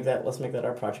it. Let's make that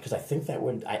our project, because I think that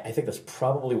would. I think that's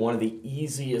probably one of the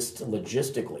easiest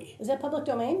logistically. Is that public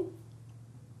domain?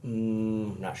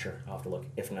 Not sure. I'll have to look.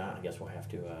 If not, I guess we'll have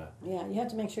to. Yeah, you have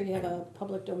to make sure you have a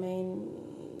public domain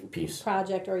piece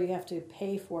project, or you have to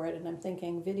pay for it. And I'm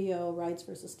thinking video rights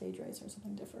versus stage rights or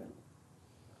something different.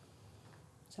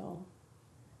 So,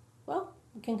 well,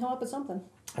 we can come up with something.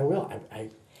 I will.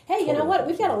 Hey, you know what?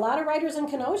 We've got a lot of writers in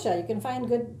Kenosha. You can find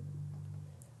good.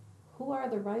 Who are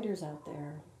the writers out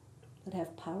there that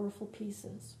have powerful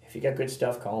pieces? If you got good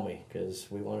stuff, call me, because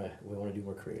we want to do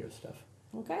more creative stuff.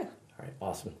 Okay. All right.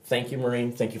 Awesome. Thank you,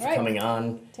 Maureen. Thank you for coming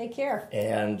on. Take care.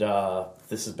 And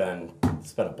this has been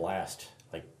a blast.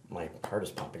 Like, my heart is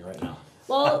pumping right now.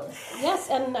 Well, yes,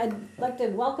 and I'd like to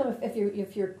welcome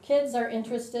if your kids are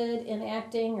interested in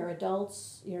acting, or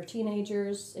adults, your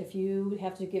teenagers. If you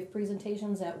have to give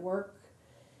presentations at work,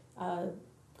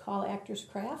 call Actors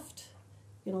Craft.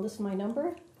 You want to listen to my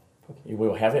number? We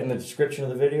will have it in the description of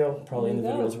the video, probably in the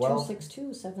video as well.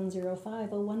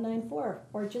 262-705-0194,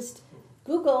 or just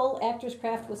Google Actors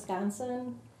Craft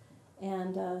Wisconsin.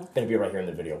 And it'll be right here in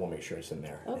the video. We'll make sure it's in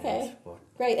there. Okay,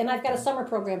 great. And I've got a summer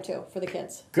program too for the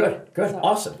kids. Good, so,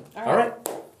 awesome. All right.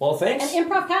 Well, thanks. And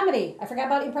improv comedy. I forgot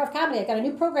about improv comedy. I got a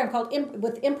new program called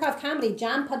with improv comedy.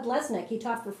 John Podlesnik. He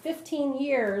taught for 15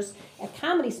 years at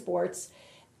Comedy Sports,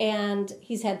 and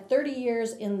he's had 30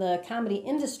 years in the comedy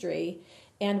industry.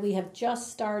 And we have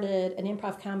just started an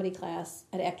improv comedy class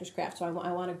at Actors Craft. So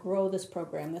I want to grow this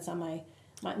program. That's on my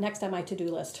next on my to-do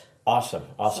list. Awesome.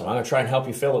 So, I'm going to try and help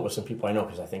you fill it with some people I know,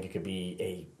 because I think it could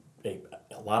be a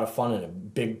lot of fun and a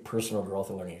big personal growth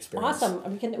and learning experience.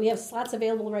 Awesome. We have slots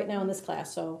available right now in this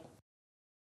class, so